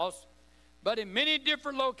Pentecost, but in many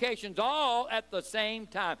different locations, all at the same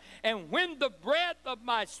time. And when the breath of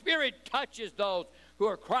my Spirit touches those who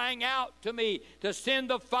are crying out to me to send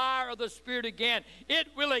the fire of the Spirit again, it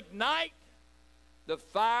will ignite The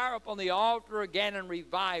fire upon the altar again and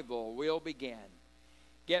revival will begin.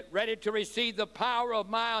 Get ready to receive the power of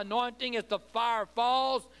my anointing as the fire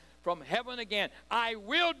falls from heaven again. I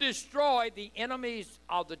will destroy the enemies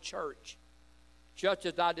of the church, just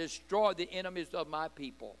as I destroy the enemies of my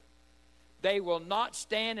people. They will not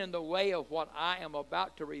stand in the way of what I am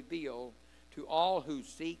about to reveal to all who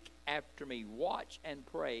seek after me. Watch and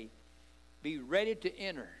pray. Be ready to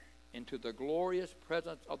enter into the glorious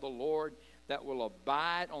presence of the Lord that will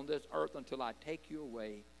abide on this earth until I take you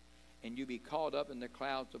away and you be caught up in the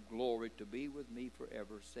clouds of glory to be with me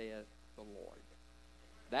forever, saith the Lord.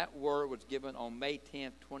 That word was given on May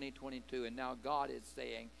 10th, 2022, and now God is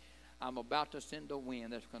saying, I'm about to send a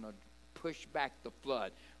wind that's going to push back the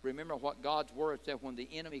flood. Remember what God's word said, when the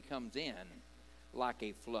enemy comes in like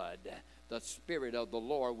a flood, the Spirit of the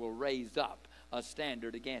Lord will raise up a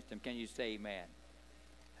standard against him. Can you say amen?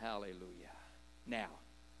 Hallelujah. Now,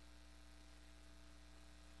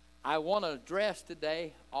 I want to address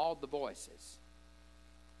today all the voices,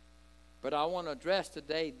 but I want to address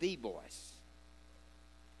today the voice,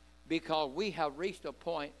 because we have reached a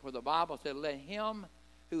point where the Bible said, let him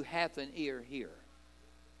who hath an ear hear.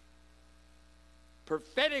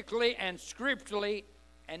 Prophetically and scripturally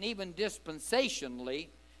and even dispensationally,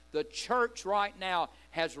 the church right now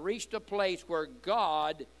has reached a place where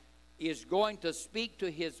God is going to speak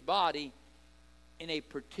to his body in a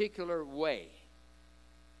particular way.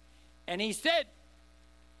 And he said,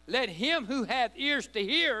 let him who hath ears to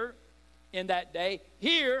hear in that day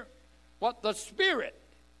hear what the Spirit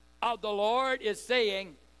of the Lord is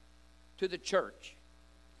saying to the church.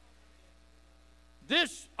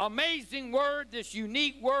 This amazing word, this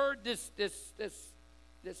unique word, this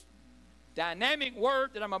dynamic word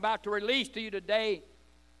that I'm about to release to you today,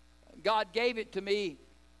 God gave it to me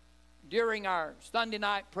during our Sunday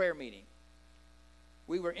night prayer meeting.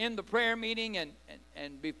 We were in the prayer meeting,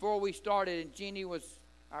 and before we started, and Jeannie was,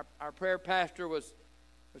 our prayer pastor was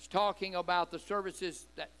talking about the services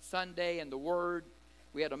that Sunday and the word.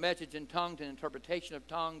 We had a message in tongues and interpretation of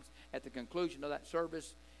tongues at the conclusion of that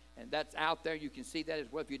service. And that's out there. You can see that as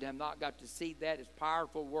well. If you have not got to see that, it's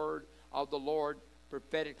powerful word of the Lord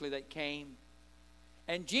prophetically that came.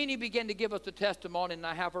 And Jeannie began to give us the testimony, and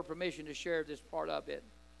I have her permission to share this part of it.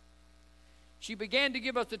 She began to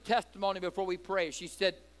give us the testimony before we pray. She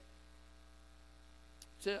said,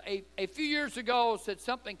 a few years ago, said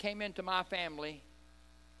something came into my family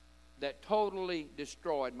that totally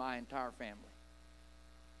destroyed my entire family.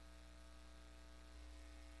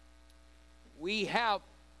 We have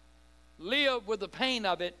lived with the pain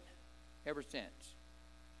of it ever since.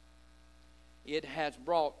 It has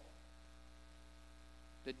brought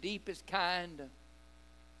the deepest kind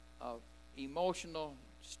of emotional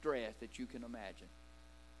stress that you can imagine.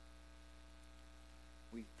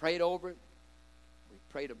 We prayed over it. We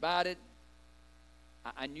prayed about it.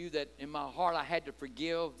 I knew that in my heart I had to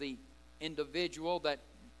forgive the individual that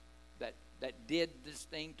did this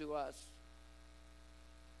thing to us.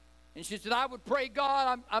 And she said, I would pray,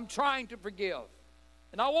 God, I'm trying to forgive.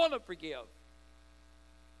 And I want to forgive.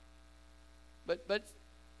 But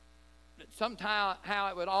somehow how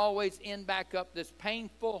it would always end back up, this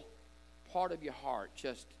painful part of your heart,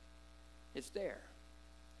 just, it's there.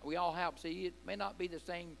 We all have. See, it may not be the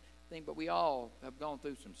same thing, but we all have gone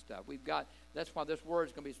through some stuff. That's why this word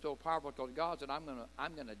is going to be so powerful, because God said, I'm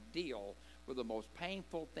going to deal with the most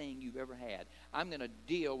painful thing you've ever had. I'm going to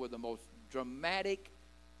deal with the most dramatic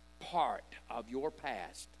part of your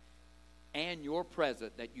past and your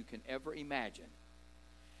present that you can ever imagine.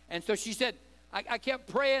 And so she said, I kept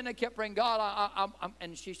praying, God,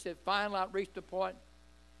 and she said, finally I reached a point.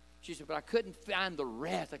 She said, but I couldn't find the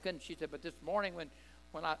rest. She said, but this morning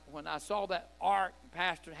when I saw that ark, the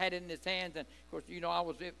pastor had it in his hands, and of course, you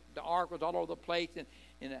know, the ark was all over the place, and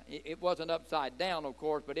it wasn't upside down, of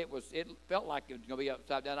course, but it felt like it was going to be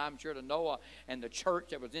upside down. I'm sure to Noah and the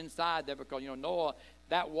church that was inside there, because, you know, Noah,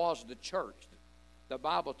 that was the church. The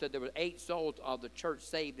Bible said there were 8 souls of the church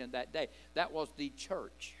saved in that day. That was the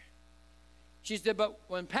church. She said, but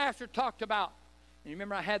when pastor talked about, and you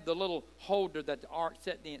remember I had the little holder that the ark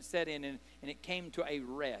set in, and it came to a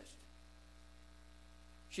rest.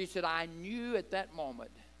 She said, I knew at that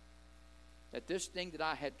moment that this thing that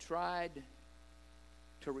I had tried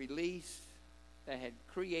to release, that had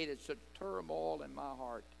created such turmoil in my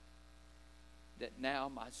heart, that now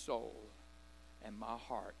my soul and my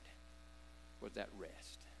heart was at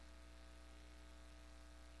rest.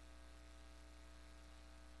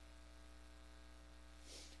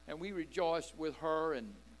 And we rejoiced with her,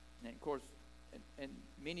 and of course, and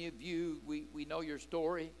many of you, we know your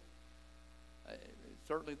story.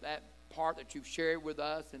 Certainly that part that you've shared with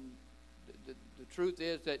us, and the truth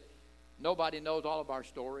is that nobody knows all of our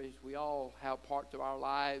stories. We all have parts of our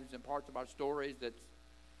lives and parts of our stories that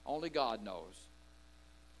only God knows.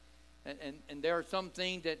 And there are some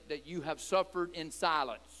things that you have suffered in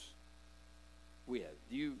silence with.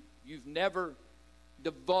 You've never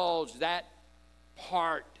divulged that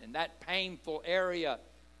part and that painful area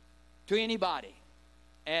to anybody,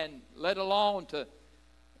 and let alone to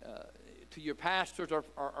your pastors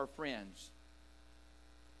or friends.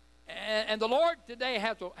 And the Lord today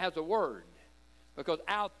has a word, because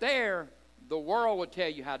out there the world will tell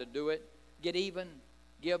you how to do it. Get even,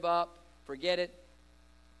 give up, forget it,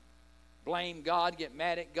 blame God, get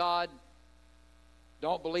mad at God,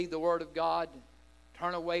 don't believe the word of God,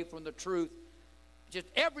 turn away from the truth. Just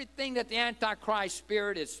everything that the Antichrist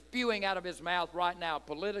spirit is spewing out of his mouth right now,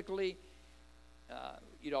 politically,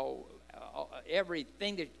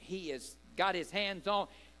 everything that he has got his hands on.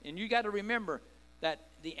 And you got to remember that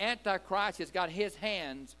the Antichrist has got his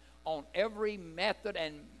hands on every method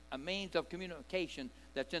and a means of communication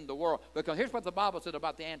that's in the world. Because here's what the Bible said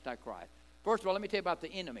about the Antichrist. First of all, let me tell you about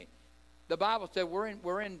the enemy. The Bible said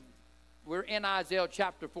we're in Isaiah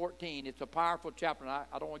chapter 14. It's a powerful chapter, and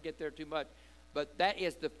I don't want to get there too much. But that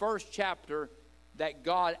is the first chapter that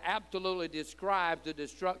God absolutely describes the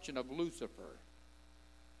destruction of Lucifer.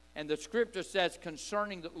 And the scripture says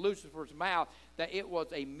concerning Lucifer's mouth that it was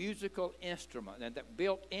a musical instrument, and that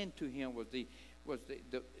built into him was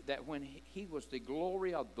that when he was the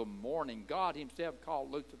glory of the morning. God himself called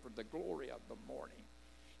Lucifer the glory of the morning.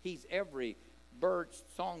 He's every bird's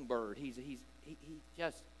songbird. He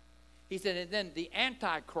said, and then the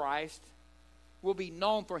Antichrist will be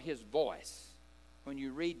known for his voice. When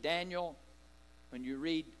you read Daniel, when you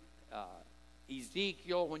read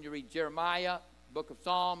Ezekiel, when you read Jeremiah, book of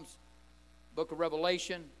Psalms, book of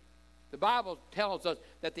Revelation, the Bible tells us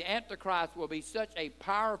that the Antichrist will be such a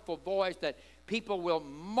powerful voice that people will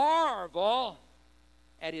marvel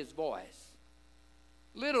at his voice.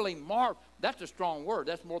 Literally marvel. That's a strong word.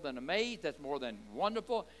 That's more than amazed. That's more than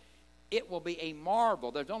wonderful. It will be a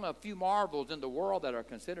marvel. There's only a few marvels in the world that are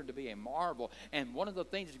considered to be a marvel. And one of the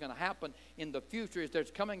things that's going to happen in the future is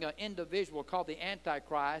there's coming an individual called the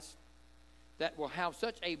Antichrist that will have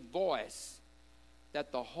such a voice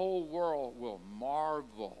that the whole world will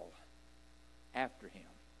marvel after him.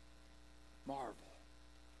 Marvel.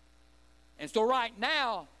 And so right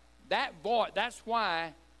now, that voice, that's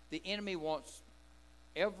why the enemy wants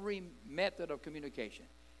every method of communication,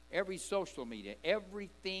 every social media,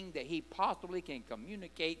 everything that he possibly can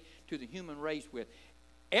communicate to the human race with,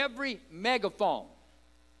 every megaphone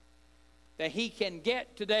that he can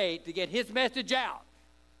get today to get his message out.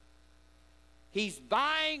 He's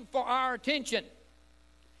vying for our attention,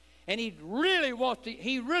 and he really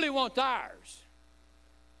wants ours.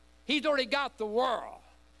 He's already got the world.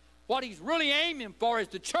 What he's really aiming for is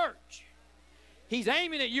the church. He's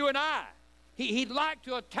aiming at you and I. He'd like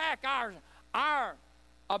to attack our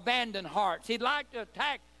abandoned hearts. He'd like to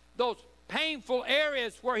attack those painful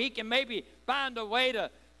areas where he can maybe find a way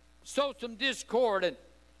to sow some discord.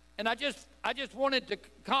 And I just wanted to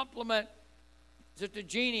compliment Sister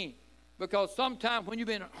Jeannie, because sometimes when you've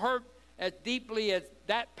been hurt as deeply as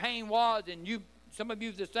that pain was, and some of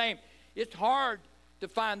you the same, it's hard to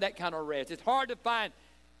find that kind of rest. It's hard to find,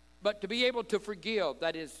 but to be able to forgive,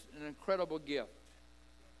 that is an incredible gift.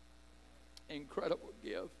 Incredible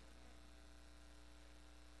gift.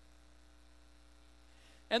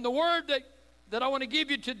 And the word that I want to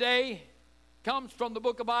give you today comes from the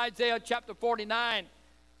book of Isaiah chapter 49,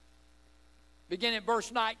 beginning at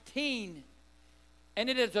verse 19. And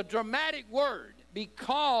it is a dramatic word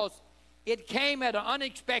because it came at an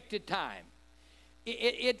unexpected time.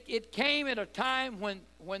 It came at a time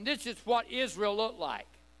when this is what Israel looked like.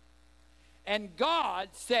 And God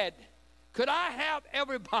said, could I have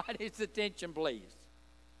everybody's attention, please?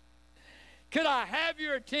 Could I have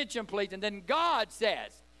your attention, please? And then God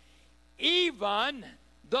says, even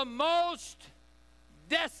the most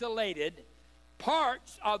desolated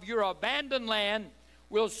parts of your abandoned land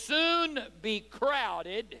will soon be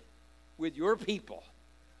crowded with your people.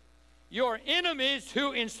 Your enemies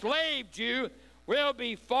who enslaved you will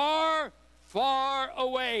be far, far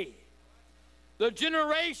away. The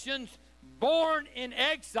generations born in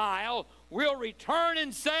exile will return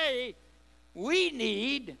and say, we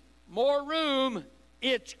need more room.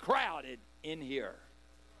 It's crowded in here.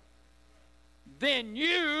 Then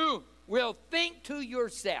you will think to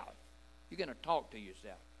yourself, you're going to talk to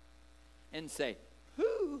yourself and say,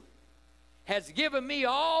 who has given me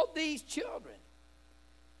all these children?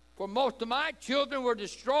 For most of my children were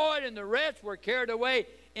destroyed and the rest were carried away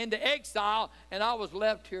into exile, and I was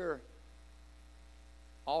left here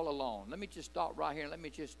all alone. Let me just stop right here and let me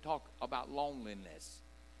just talk about loneliness.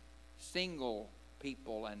 Single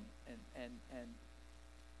people and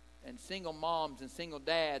single moms and single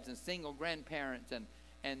dads and single grandparents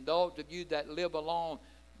and those of you that live alone.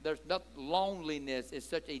 There's not, loneliness is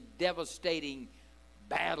such a devastating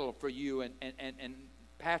battle for you. And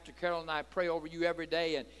Pastor Carol and I pray over you every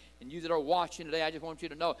day. And you that are watching today, I just want you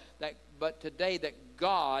to know that, but today that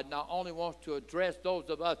God not only wants to address those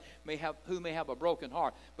of us who may have a broken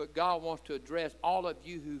heart, but God wants to address all of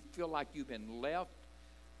you who feel like you've been left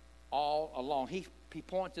all alone. He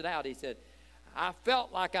points it out. He said, I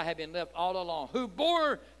felt like I had been left all alone. Who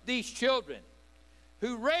bore these children?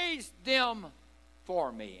 Who raised them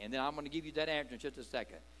for me? And then I'm going to give you that answer in just a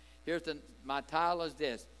second. My title is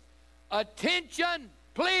this. Attention,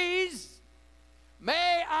 please.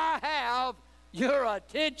 May I have your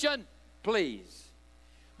attention, please?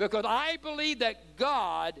 Because I believe that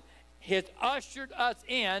God has ushered us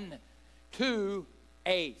in to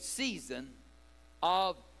a season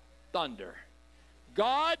of thunder.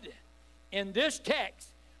 God, in this text,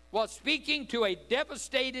 was speaking to a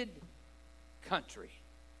devastated country.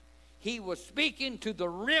 He was speaking to the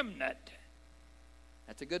remnant.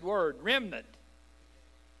 That's a good word, remnant.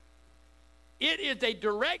 It is a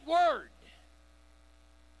direct word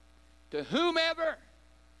to whomever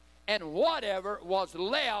and whatever was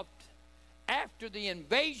left after the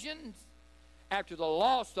invasions, after the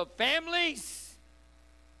loss of families.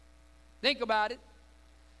 Think about it.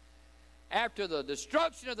 After the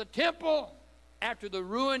destruction of the temple, after the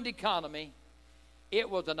ruined economy, it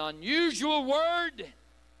was an unusual word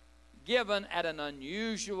given at an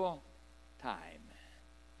unusual time.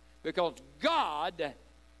 Because God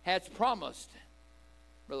has promised,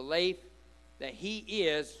 Brother Leif, that He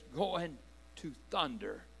is going to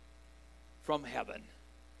thunder from heaven.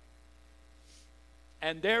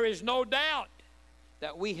 And there is no doubt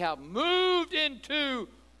that we have moved into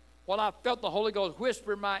what I felt the Holy Ghost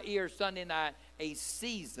whisper in my ear Sunday night, a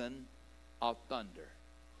season of thunder.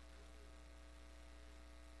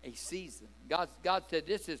 A season. God said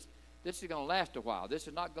this is going to last a while. This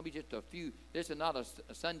is not going to be just a few. This is not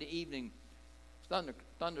a Sunday evening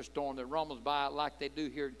thunderstorm that rumbles by like they do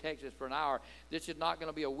here in Texas for an hour. This is not going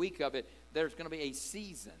to be a week of it. There's going to be a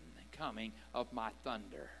season coming of my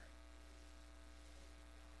thunder.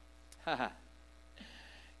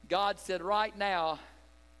 God said, right now,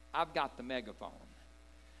 I've got the megaphone.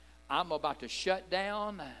 I'm about to shut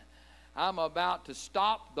down. I'm about to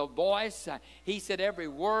stop the voice. He said every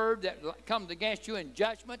word that comes against you in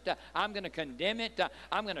judgment, I'm going to condemn it.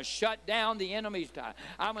 I'm going to shut down the enemy's.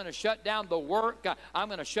 I'm going to shut down the work. I'm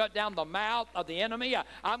going to shut down the mouth of the enemy.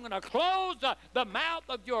 I'm going to close the mouth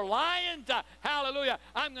of your lions. Hallelujah.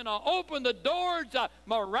 I'm going to open the doors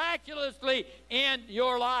miraculously in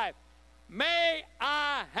your life. May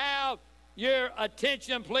I have your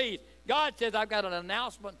attention, please? God says, I've got an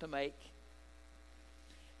announcement to make.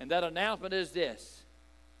 And that announcement is this.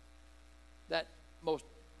 That most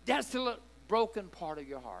desolate, broken part of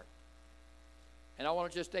your heart. And I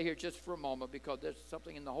want to just stay here just for a moment because there's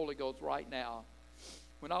something in the Holy Ghost right now.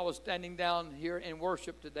 When I was standing down here in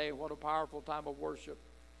worship today, what a powerful time of worship.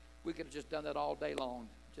 We could have just done that all day long.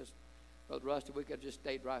 Just, Brother Rusty, we could have just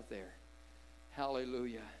stayed right there.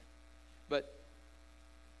 Hallelujah. But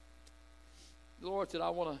the Lord said, I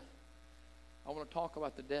want to talk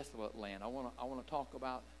about the desolate land. I want to talk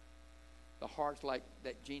about the hearts like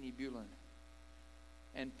that Jeannie Bullen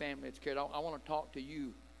and family that's cared. I want to talk to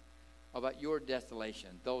you about your desolation,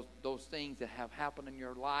 those things that have happened in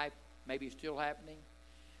your life, maybe still happening.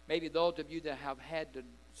 Maybe those of you that have had to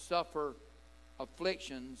suffer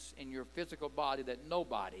afflictions in your physical body that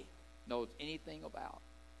nobody knows anything about,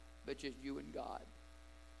 but just you and God.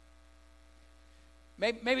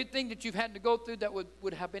 Maybe things that you've had to go through that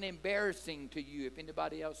would have been embarrassing to you if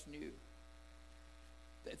anybody else knew.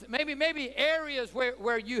 Maybe areas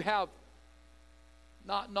where you have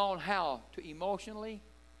not known how to emotionally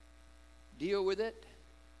deal with it.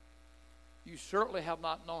 You certainly have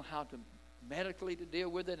not known how to medically to deal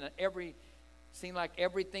with it. And seemed like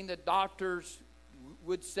everything the doctors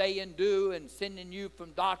would say and do and sending you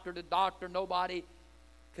from doctor to doctor, nobody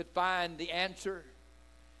could find the answer.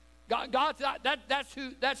 God, that's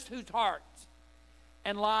whose hearts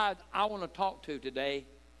and lives I want to talk to today.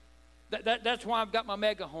 That's why I've got my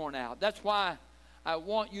megaphone out. That's why I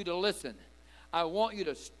want you to listen. I want you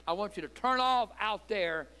to turn off out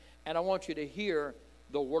there, and I want you to hear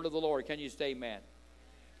the word of the Lord. Can you say amen?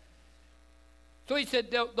 So he said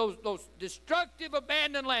those destructive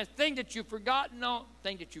abandoned lands, things that you've forgotten on,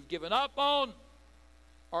 things that you've given up on,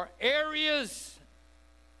 are areas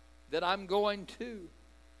that I'm going to.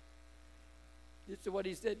 This is what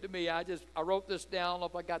he said to me. I wrote this down. I don't know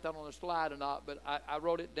if I got that on the slide or not, but I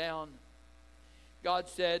wrote it down. God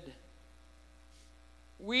said,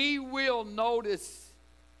 we will notice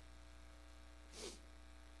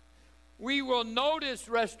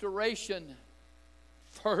restoration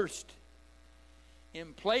first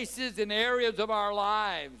in places and areas of our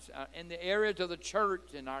lives, in the areas of the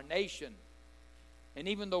church, in our nation, and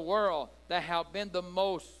even the world that have been the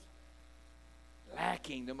most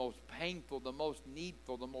lacking, the most painful, the most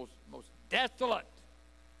needful, the most desolate.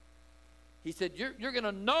 He said, you're going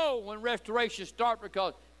to know when restoration starts,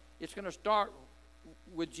 because it's going to start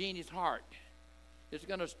with Jeannie's heart. It's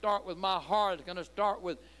going to start with my heart. It's going to start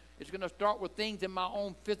with things in my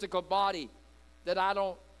own physical body that I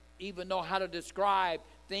don't even know how to describe.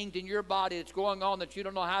 Things in your body that's going on that you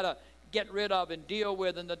don't know how to get rid of and deal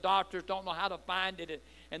with, and the doctors don't know how to find it,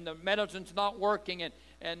 and the medicine's not working,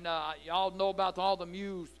 and y'all know about all the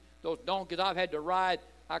mules, those donkeys I've had to ride.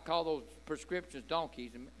 I call those prescriptions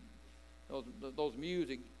donkeys, and those mules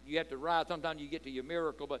that you have to ride. Sometimes you get to your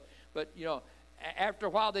miracle, but you know, after a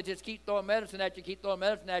while they just keep throwing medicine at you,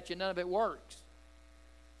 and none of it works.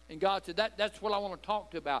 And God said, that's what I want to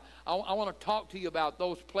talk to you about. I want to talk to you about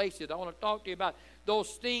those places. I want to talk to you about those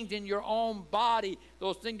things in your own body,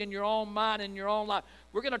 those things in your own mind, in your own life.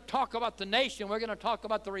 We're going to talk about the nation. We're going to talk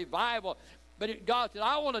about the revival. But God said,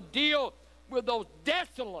 I want to deal with those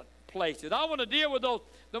desolate places. I want to deal with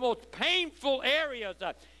the most painful areas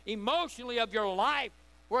emotionally of your life,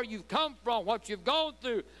 where you've come from, what you've gone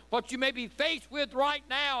through, what you may be faced with right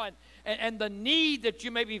now, and the need that you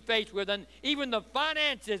may be faced with, and even the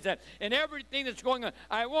finances and everything that's going on.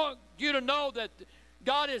 I want you to know that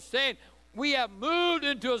God is saying, we have moved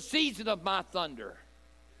into a season of my thunder.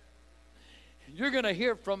 You're going to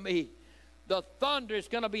hear from me. The thunder is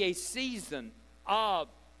going to be a season of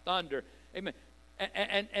thunder. Amen.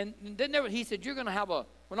 And then he said, you're going to have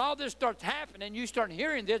when all this starts happening, you start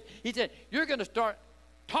hearing this, he said, you're going to start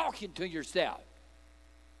talking to yourself.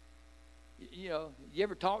 You know, you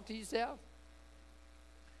ever talk to yourself?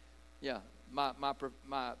 Yeah, one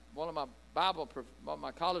of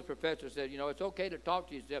my college professors said, you know, it's okay to talk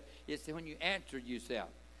to yourself. It's when you answer yourself,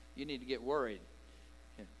 you need to get worried.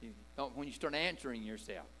 When you start answering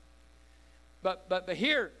yourself. But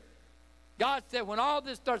here, God said, when all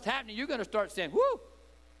this starts happening, you're going to start saying, "Whoo!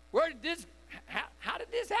 How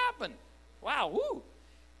did this happen? Wow! Whoo!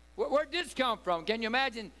 Where did this come from? Can you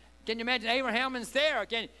imagine? Can you imagine Abraham and Sarah?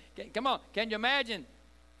 Come on? Can you imagine?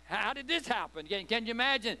 How did this happen? Can you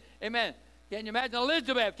imagine? Amen. Can you imagine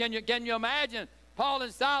Elizabeth? Can you imagine Paul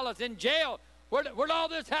and Silas in jail? Where did all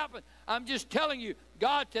this happen? I'm just telling you,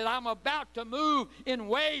 God said, I'm about to move in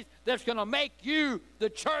ways that's going to make you, the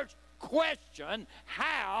church, question,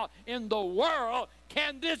 how in the world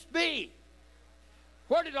can this be?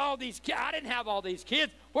 Where did all these kids? I didn't have all these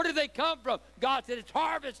kids. Where did they come from? God said, it's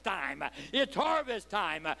harvest time. It's harvest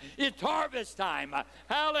time. It's harvest time.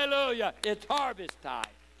 Hallelujah. It's harvest time.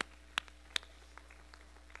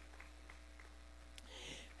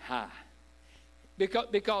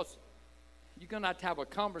 Because you're going to have a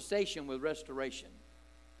conversation with restoration.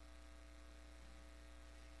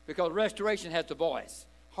 Because restoration has the voice.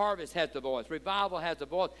 Harvest has the voice. Revival has the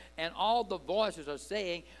voice. And all the voices are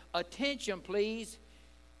saying, attention, please.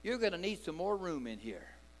 You're going to need some more room in here.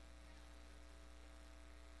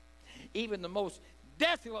 Even the most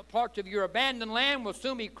desolate parts of your abandoned land will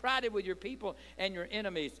soon be crowded with your people, and your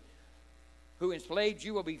enemies who enslaved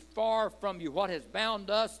you will be far from you. What has bound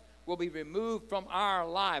us will be removed from our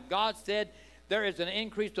life. God said there is an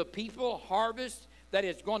increase of people, harvest, that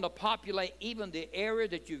is going to populate even the area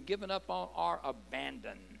that you've given up on or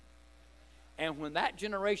abandoned. And when that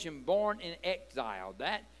generation born in exile,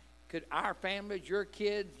 that could our families, your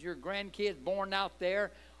kids, your grandkids born out there,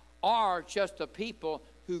 are just the people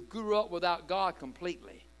who grew up without God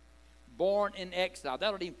completely, born in exile.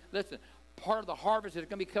 That'll even, listen, part of the harvest is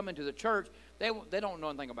going to be coming to the church. They don't know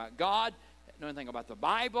anything about God, they don't know anything about the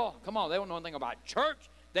Bible. Come on, they don't know anything about church.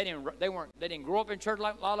 They didn't grow up in church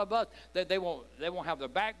like a lot of us. They won't have the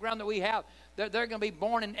background that we have. They're going to be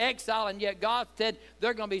born in exile, and yet God said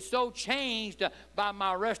they're going to be so changed by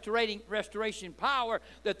my restoration power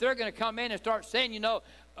that they're going to come in and start saying, you know,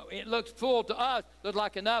 it looks full to us, looks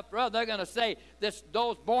like enough for us. They're going to say,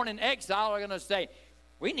 those born in exile are going to say,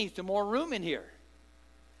 we need some more room in here.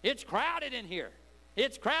 It's crowded in here.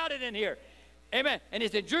 It's crowded in here. Amen. And he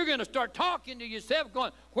said, you're going to start talking to yourself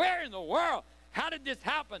going, where in the world? How did this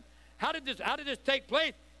happen? How did this take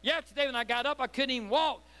place? Yesterday when I got up, I couldn't even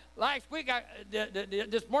walk. Last week,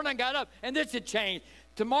 this morning I got up, and this had changed.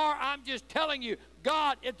 Tomorrow, I'm just telling you,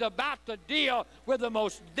 God is about to deal with the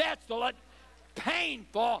most desolate,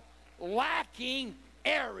 painful, lacking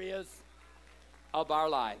areas of our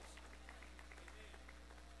lives.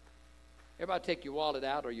 Everybody take your wallet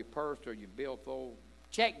out or your purse or your billfold,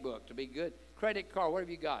 checkbook to be good, credit card,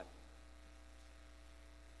 whatever you got.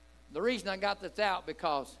 The reason I got this out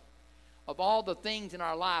because of all the things in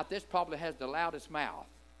our life, this probably has the loudest mouth.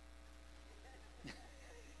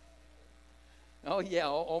 Oh, yeah,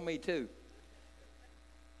 oh, me too.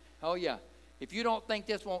 Oh, yeah. If you don't think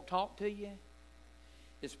this won't talk to you,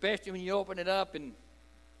 especially when you open it up and,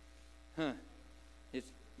 it's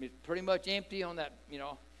pretty much empty on that, you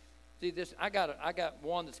know. See this, I got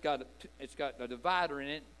one that's got it's got a divider in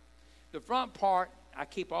it. The front part, I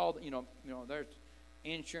keep all the, you know, there's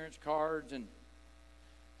insurance cards and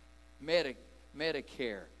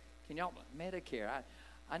Medicare. Can y'all, Medicare?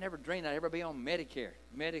 I never dreamed I'd ever be on Medicare.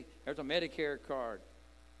 There's a Medicare card.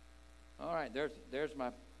 All right, there's my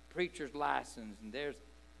preacher's license, and there's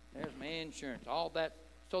my insurance, all that.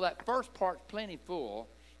 So that first part's plenty full.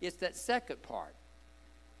 It's that second part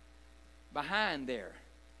behind there,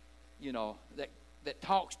 you know, that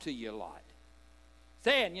talks to you a lot.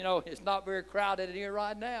 Saying, you know, it's not very crowded in here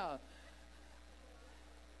right now.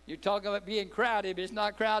 You're talking about being crowded, but it's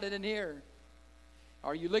not crowded in here.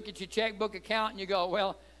 Or you look at your checkbook account and you go,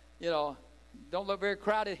 well, you know, don't look very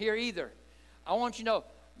crowded here either. I want you to know,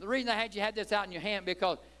 the reason I had you have this out in your hand,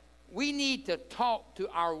 because we need to talk to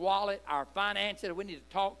our wallet, our finances. We need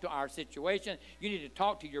to talk to our situation. You need to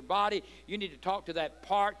talk to your body. You need to talk to that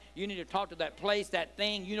part. You need to talk to that place, that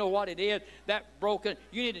thing. You know what it is, that broken.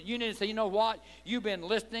 You need to say, you know what? You've been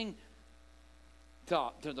listening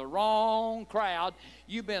to the wrong crowd.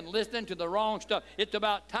 You've been listening to the wrong stuff. It's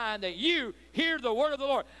about time that you hear the word of the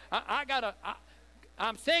Lord.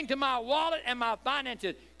 I'm saying to my wallet and my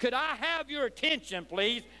finances, could I have your attention,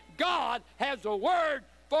 please? God has a word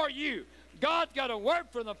for you. God's got a word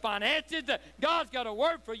for the finances. God's got a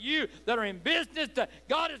word for you that are in business.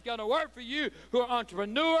 God has got a word for you who are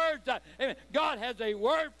entrepreneurs. Amen. God has a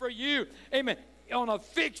word for you, amen, on a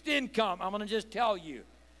fixed income. I'm going to just tell you.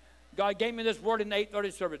 God gave me this word in the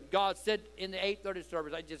 8:30 service. God said in the 8:30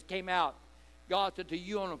 service, I just came out, God said to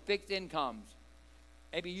you on a fixed incomes,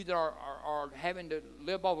 maybe you that are having to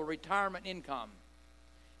live off a retirement income,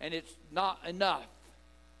 and it's not enough.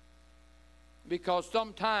 Because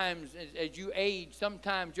sometimes as you age,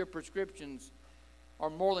 sometimes your prescriptions are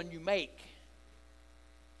more than you make.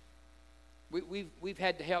 We've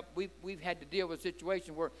had to help. We've had to deal with a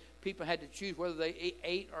situation where people had to choose whether they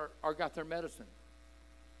ate or got their medicine.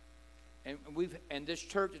 And this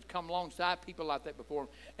church has come alongside people like that before.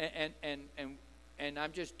 And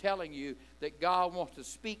I'm just telling you that God wants to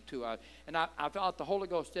speak to us. And I felt the Holy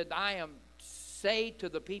Ghost said, say to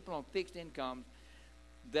the people on fixed incomes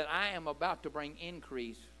that I am about to bring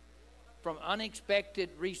increase from unexpected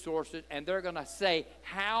resources. And they're going to say,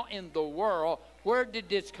 how in the world, where did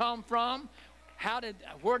this come from? How did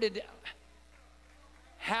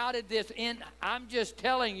this end? I'm just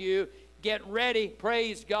telling you, get ready,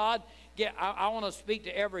 praise God. I want to speak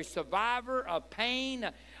to every survivor of pain.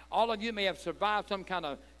 All of you may have survived some kind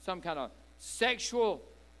of sexual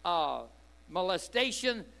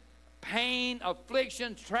molestation, pain,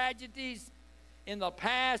 afflictions, tragedies in the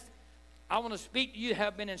past. I want to speak to you who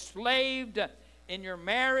have been enslaved in your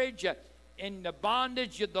marriage, in the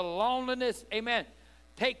bondage, the loneliness. Amen.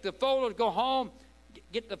 Take the photos, go home,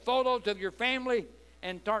 get the photos of your family,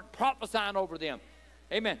 and start prophesying over them.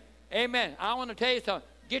 Amen. Amen. I want to tell you something.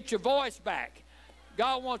 Get your voice back.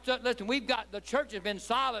 God wants to, listen, the church has been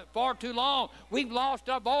silent far too long. We've lost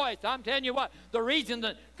our voice. I'm telling you what, the reason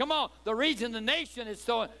the nation is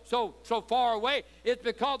so far away is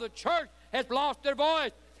because the church has lost their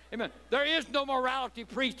voice. Amen. There is no morality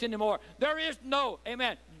preached anymore. There is no,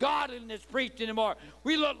 amen, godliness preached anymore.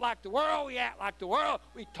 We look like the world. We act like the world.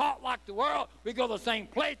 We talk like the world. We go to the same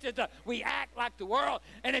places. We act like the world.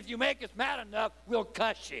 And if you make us mad enough, we'll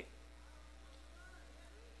cuss you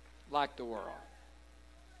like the world.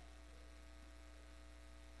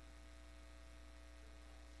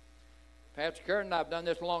 Pastor Kurt and I have done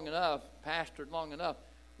this long enough, pastored long enough.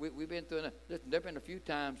 We've been through it. Listen, there have been a few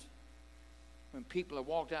times when people have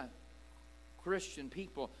walked out, Christian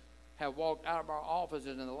people have walked out of our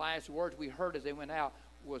offices, and the last words we heard as they went out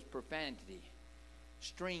was profanity.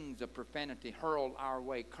 Strings of profanity hurled our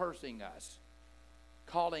way, cursing us,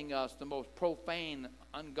 calling us the most profane,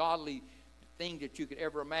 ungodly thing that you could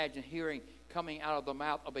ever imagine hearing coming out of the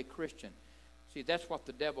mouth of a Christian. See, that's what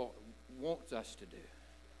the devil wants us to do.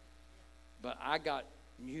 But I got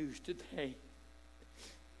news today.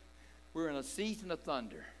 We're in a season of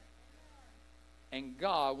thunder. And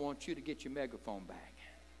God wants you to get your megaphone back.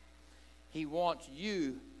 He wants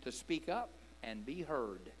you to speak up and be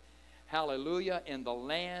heard. Hallelujah, in the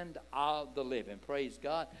land of the living. Praise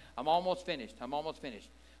God. I'm almost finished.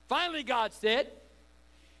 Finally, God said,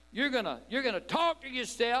 you're gonna talk to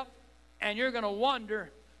yourself, and you're gonna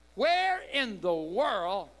wonder, where in the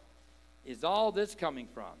world is all this coming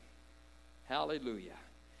from? Hallelujah.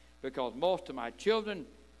 Because most of my children,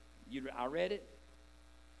 I read it,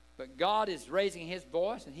 but God is raising his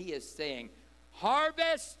voice, and he is saying,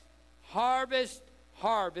 harvest, harvest,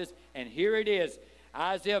 harvest. And here it is,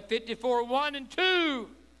 Isaiah 54, 1 and 2.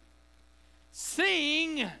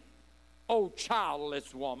 Sing, O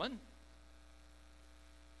childless woman.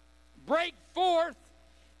 Break forth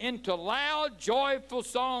into loud, joyful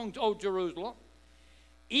songs, O Jerusalem.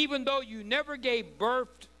 Even though you never gave birth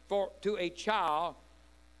to a child,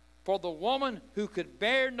 for the woman who could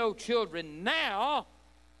bear no children now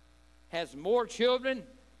has more children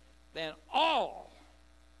than all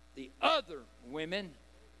the other women,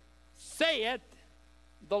 saith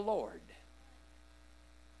the Lord.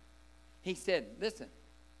 He said, listen,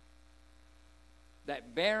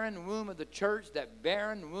 that barren womb of the church, that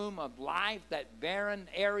barren womb of life, that barren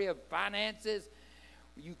area of finances,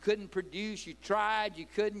 you couldn't produce, you tried, you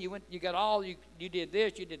couldn't, you got all, you did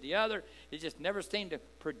this, you did the other, it just never seemed to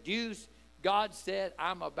produce. God said,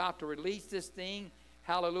 I'm about to release this thing,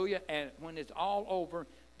 hallelujah, and when it's all over,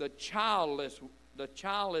 the childless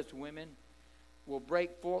women will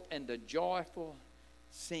break forth into joyful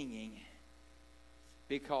singing,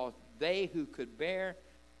 because they who could bear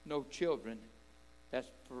no children, that's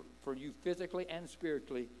for you physically and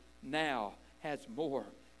spiritually, now has more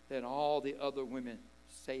than all the other women,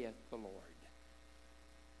 saith the Lord.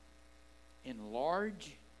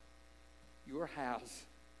 Enlarge your house,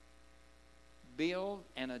 build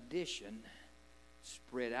an addition,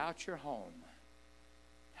 spread out your home.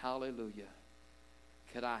 Hallelujah.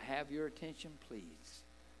 Could I have your attention, please?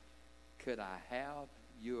 Could I have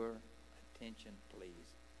your attention, please?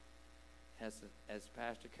 As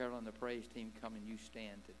Pastor Carol and the praise team come and you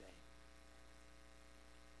stand today.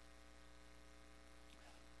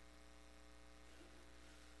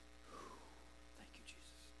 Thank you,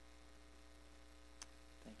 Jesus.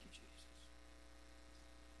 Thank you, Jesus.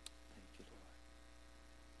 Thank you, Lord.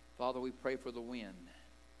 Father, we pray for the wind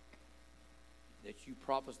that you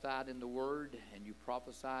prophesied in the word, and you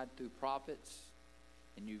prophesied through prophets,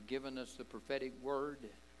 and you've given us the prophetic word,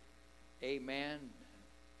 amen,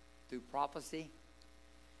 through prophecy,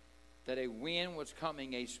 that a wind was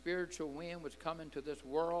coming, a spiritual wind was coming to this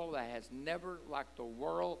world that has never, like the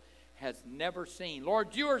world has never seen.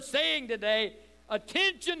 Lord, you are saying today,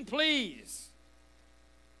 attention please.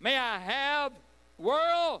 May I have,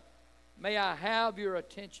 world, may I have your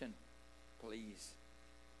attention, please.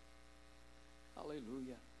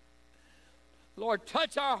 Hallelujah. Lord,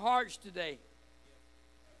 touch our hearts today.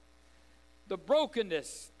 The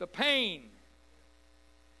brokenness, the pain.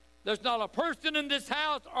 There's not a person in this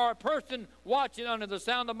house or a person watching under the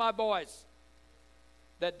sound of my voice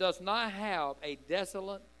that does not have a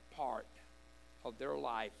desolate part of their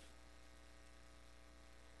life.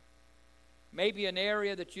 Maybe an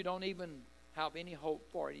area that you don't even have any hope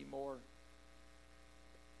for anymore.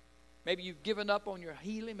 Maybe you've given up on your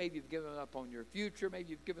healing. Maybe you've given up on your future.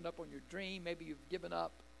 Maybe you've given up on your dream. Maybe you've given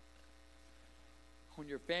up on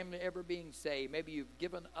your family ever being saved. Maybe you've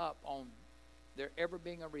given up on there ever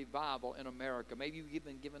being a revival in America. Maybe you've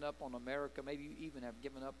even given up on America. Maybe you even have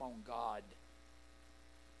given up on God.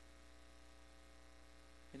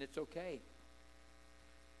 And it's okay,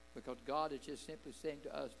 because God is just simply saying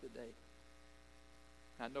to us today,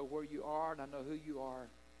 I know where you are, and I know who you are,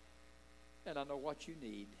 and I know what you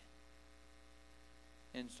need.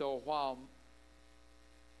 And so while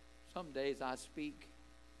some days I speak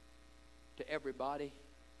to everybody,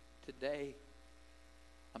 today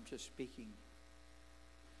I'm just speaking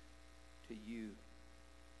to you.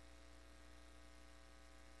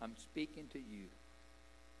 I'm speaking to you,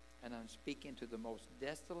 and I'm speaking to the most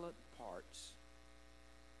desolate parts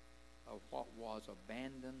of what was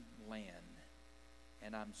abandoned land.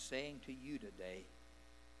 And I'm saying to you today,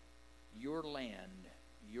 your land,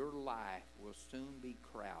 your life will soon be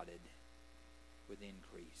crowded with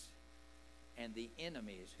increase. And the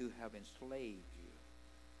enemies who have enslaved you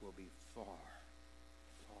will be far,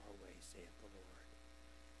 far away, saith the Lord.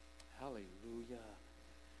 Hallelujah.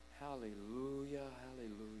 Hallelujah.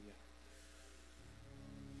 Hallelujah.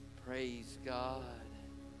 Praise God.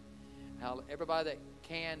 Everybody that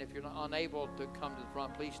can, if you're not unable to come to the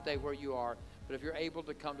front, please stay where you are. But if you're able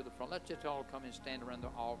to come to the front, let's just all come and stand around the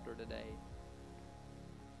altar today.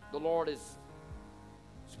 The Lord is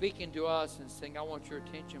speaking to us and saying, I want your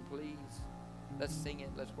attention, please. Let's sing it.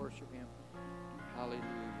 Let's worship Him. Hallelujah.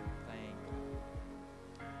 Thank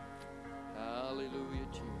you. Hallelujah,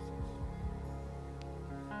 Jesus.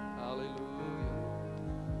 Hallelujah.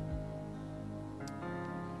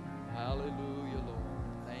 Hallelujah,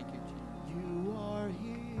 Lord. Thank you, Jesus. You are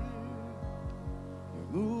here.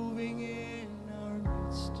 You're moving in our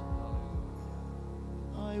midst.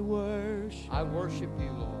 I worship. I worship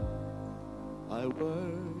you, Lord. I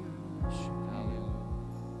worship. Hallelujah.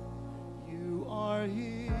 You are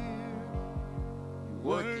here. You're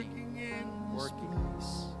working in this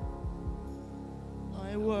place.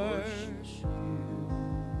 I worship you.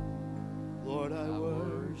 Lord, I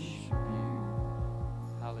worship you.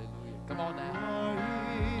 Hallelujah. Come on now.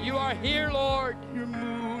 Are You are here, Lord. You're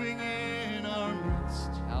moving in our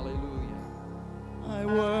midst. Hallelujah. I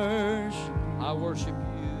worship. I worship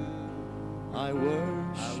you. I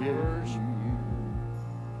worship you.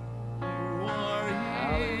 You are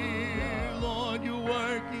here, Lord. You're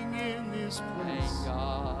working in this place. Thank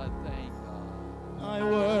God. Thank God. I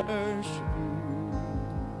worship you.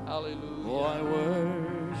 Hallelujah. Oh, I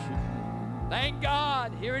worship you. Thank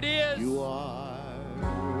God. Here it is. You are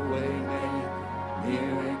waymaker,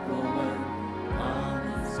 miracle worker,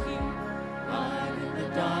 promise keeper, light in the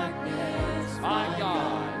darkness. My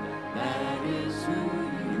God. That is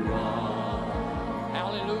who you are.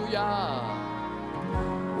 Hallelujah.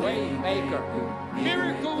 Waymaker,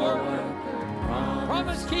 miracle worker,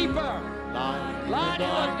 promise keeper, light in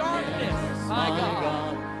the darkness. My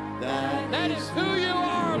God. That is who you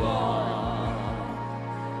are, Lord.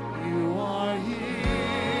 You are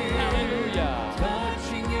here. Hallelujah.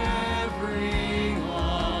 Touching every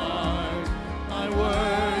heart. I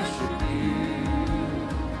worship you.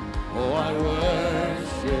 Oh, I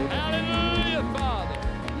worship Hallelujah, Father.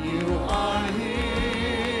 you. Are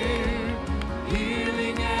here,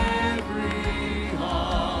 healing every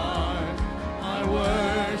heart. I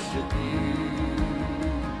worship you.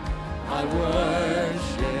 I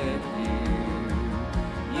worship you.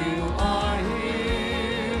 You are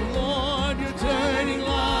here, Lord. You're turning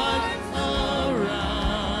lives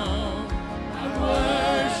around. I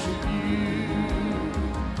worship you.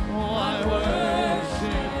 Oh, I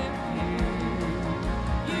worship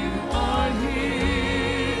you. You are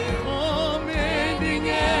here, oh, mending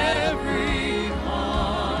every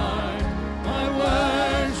heart. I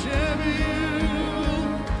worship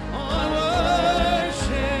you. Oh, I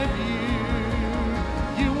worship you.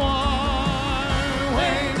 You are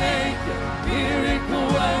waymaker, miracle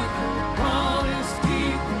worker, promise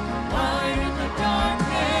keeper, light in the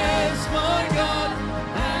darkness. My God,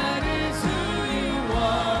 that is who you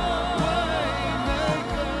are.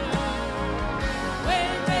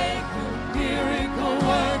 Waymaker, miracle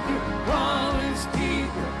worker, promise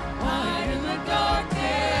keeper, light in the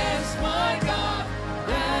darkness. My God,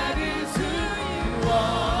 that is who you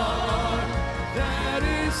are. That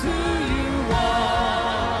is who you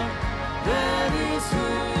are. That is who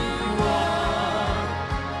you are.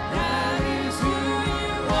 That is who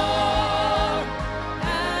you are.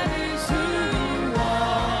 That is who you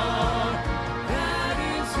are. That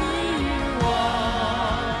is who you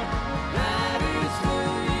are. That is who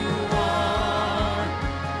you are.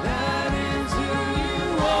 That is who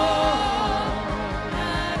you are.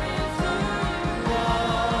 That is who you are.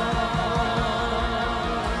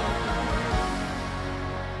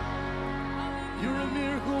 You're a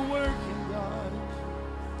miracle working God.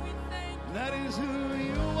 That is who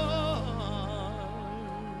you are.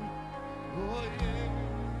 Oh,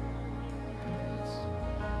 yes.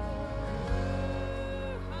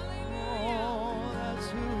 Oh, that's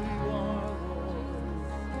who you are, Lord.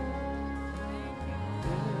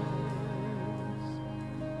 Yes.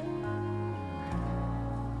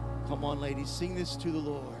 Come on, ladies, sing this to the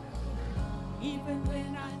Lord. Even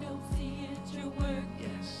when I don't see it, you're working.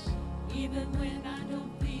 Yes. Even when I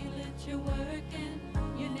don't feel it, you're working.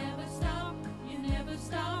 You never stop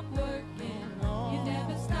working. You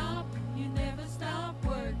never stop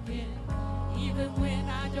working. Even when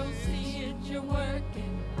I don't see it, you're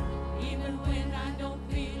working. Even when I don't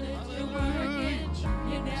feel it, you're working.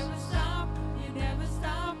 You never stop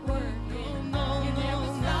working.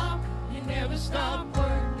 You never stop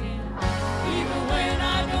working. Even when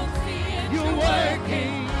I don't see it, you're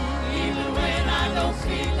working. Even when I don't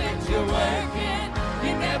feel it, you're working.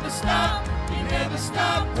 You never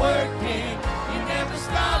stop working. You never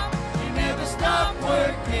stop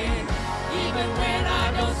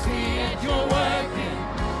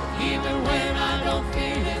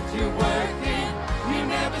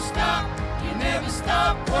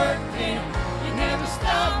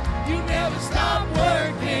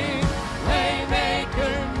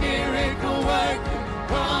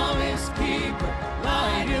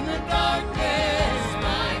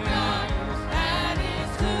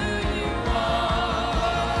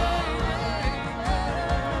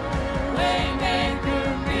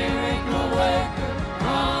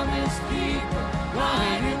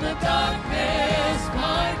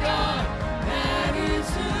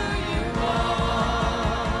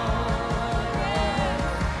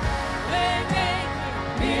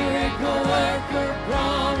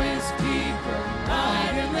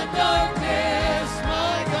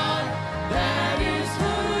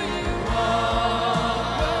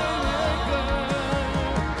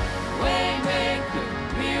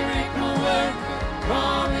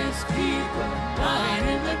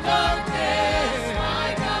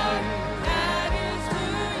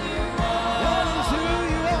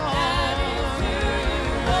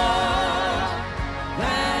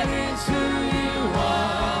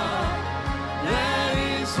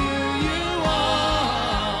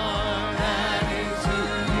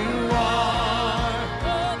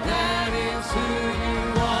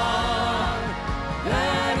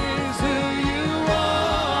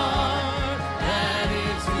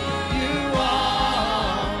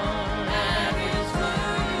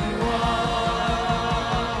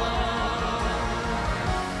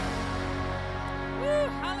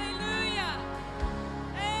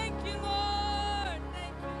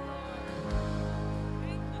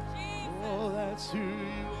That's who you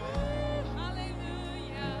are.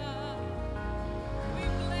 Hallelujah. We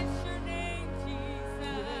bless your name,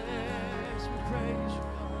 Jesus. Yes, we praise you.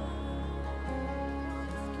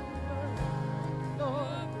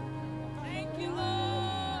 Lord. Thank you,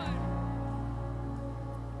 Lord.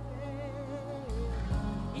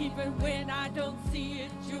 Even when I don't see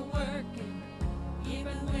it, you're working.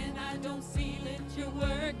 Even when I don't feel it, you're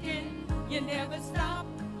working. You never stop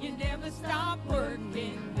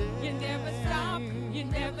working. You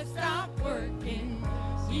never stop working.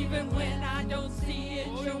 Even when I don't see it,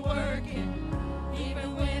 you're working.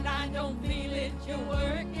 Even when I don't feel it, you're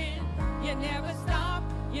working. You never stop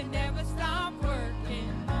working.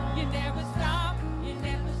 You never stop.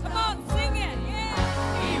 Come on, sing it,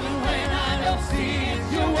 yeah. Even when I don't see it,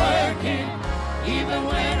 you're working. Even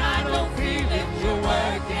when I don't feel it, you're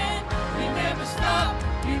working. You never stop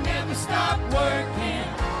working.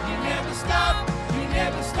 You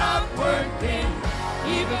never stop working.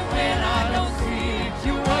 Even when I don't see it,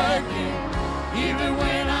 you're working. Even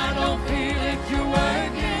when I don't feel it, you're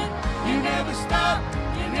working. You never stop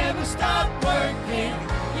working.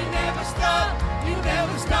 You never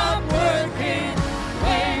stop working.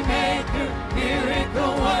 Waymaker,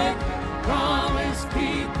 miracle worker, promise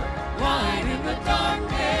keeper, light in the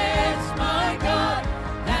darkness, my God,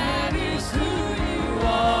 that is who you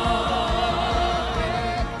are.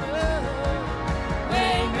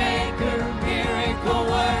 Waymaker, miracle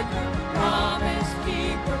worker, promise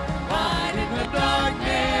keeper, light in the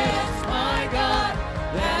darkness, my God,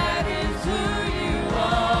 that is who you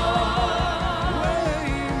are.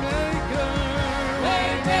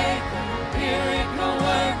 Waymaker, miracle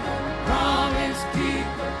worker, promise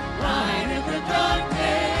keeper, light in the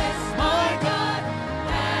darkness, my God,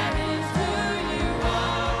 that is who you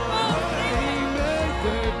are.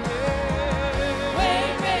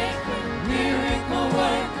 Waymaker, miracle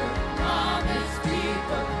worker, promise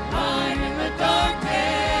keeper, light in the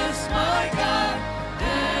darkness, my God,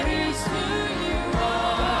 that is who you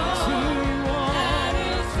are. That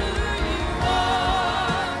is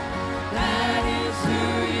who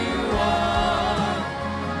you are.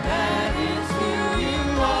 That is who you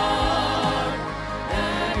are.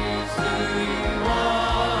 That is who you are. That is who you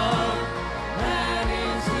are. That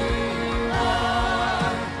is who you are.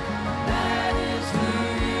 That is who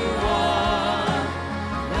you are.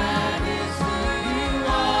 That is who you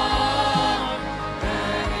are.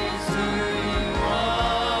 That is who you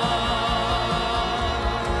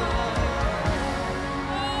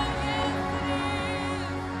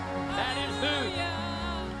That is who.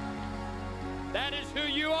 That is who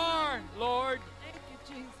you are, Lord. Thank you,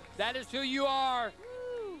 Jesus. That is who you are.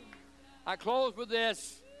 I close with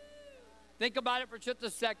this. Think about it for just a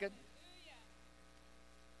second.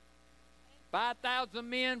 5,000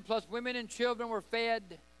 men plus women and children were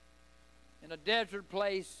fed in a desert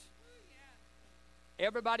place.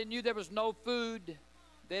 Everybody knew there was no food.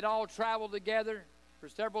 They'd all traveled together for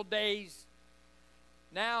several days.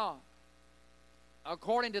 Now,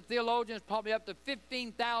 according to theologians, probably up to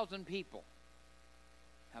 15,000 people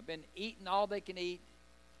have been eating all they can eat.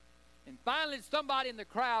 And finally, somebody in the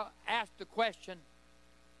crowd asked the question,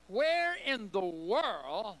 where in the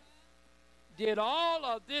world did all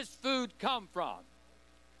of this food come from?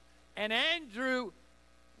 And Andrew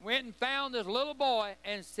went and found this little boy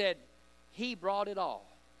and said, he brought it all.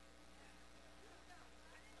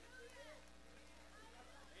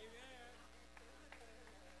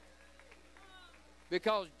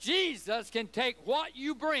 Because Jesus can take what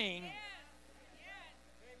you bring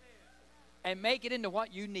and make it into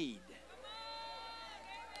what you need.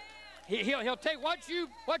 He'll take what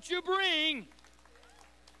you bring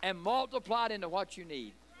and multiply it into what you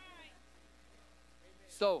need.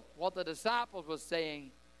 So what the disciples was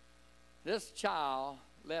saying, this child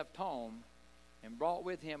left home and brought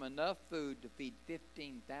with him enough food to feed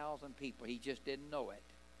 15,000 people. He just didn't know it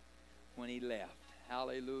when he left.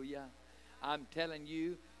 Hallelujah. I'm telling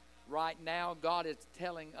you, right now, God is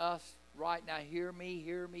telling us right now, hear me,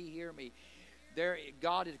 hear me, hear me.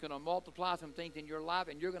 God is going to multiply some things in your life,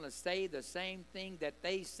 and you're going to say the same thing that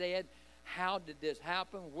they said. How did this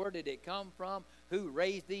happen? Where did it come from? Who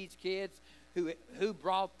raised these kids? Who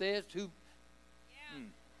brought this?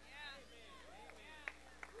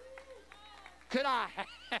 Could I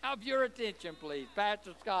have your attention, please,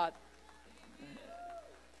 Pastor Scott?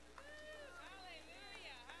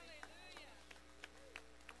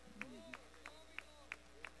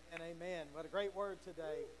 And amen. What a great word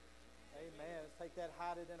today. Amen. Let's take that,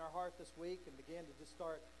 hide it in our heart this week, and begin to just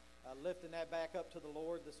start lifting that back up to the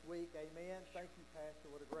Lord this week. Amen. Thank you,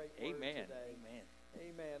 Pastor. What a great word today. Amen.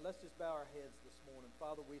 Amen. Let's just bow our heads this morning.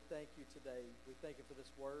 Father, we thank you today. We thank you for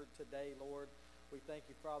this word today, Lord. We thank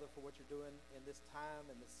you, Father, for what you're doing in this time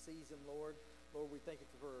and this season, Lord. Lord, we thank you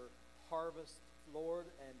for harvest,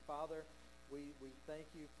 Lord. And Father, we thank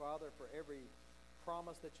you, Father, for every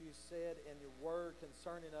promise that you said in your word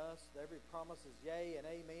concerning us. Every promise is yea and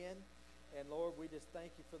amen. And Lord, we just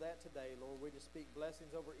thank you for that today, Lord. We just speak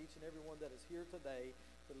blessings over each and every one that is here today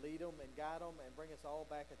to lead them and guide them and bring us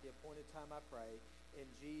all back at the appointed time, I pray. In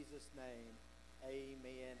Jesus' name,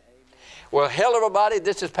 amen, amen. Well, hello, everybody.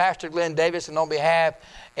 This is Pastor Glynn Davis, and on behalf,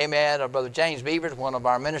 amen, of Brother James Beavers, one of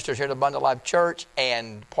our ministers here at Abundant Life Church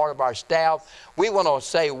and part of our staff, we want to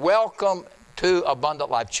say welcome to Abundant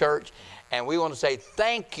Life Church, and we want to say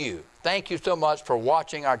thank you. Thank you so much for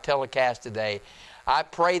watching our telecast today. I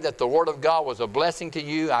pray that the Word of God was a blessing to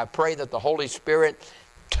you. I pray that the Holy Spirit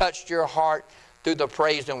touched your heart through the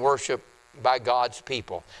praise and worship by God's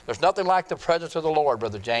people. There's nothing like the presence of the Lord,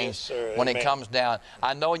 Brother James, yes, sir. when Amen. it comes down.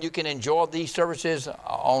 I know you can enjoy these services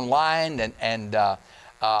online and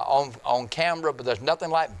on camera, but there's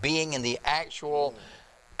nothing like being in the actual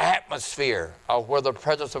atmosphere of where the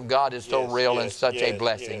presence of God is so real and such a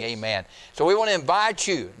blessing. Amen. So we want to invite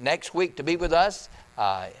you next week to be with us.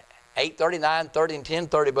 8:30, 9:30, and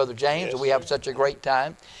 10:30, Brother James. We have such a great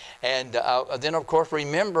time. And then, of course,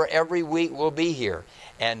 remember, every week we'll be here.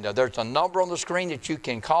 And there's a number on the screen that you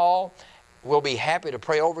can call. We'll be happy to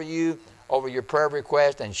pray over you, over your prayer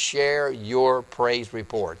request, and share your praise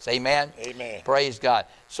reports. Amen? Amen. Praise God.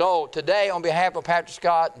 So today, on behalf of Pastor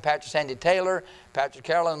Scott and Pastor Sandy Taylor, Pastor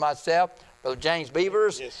Carolyn and myself, Brother James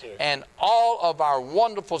Beavers, and all of our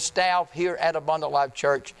wonderful staff here at Abundant Life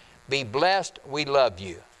Church, be blessed. We love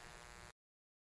you.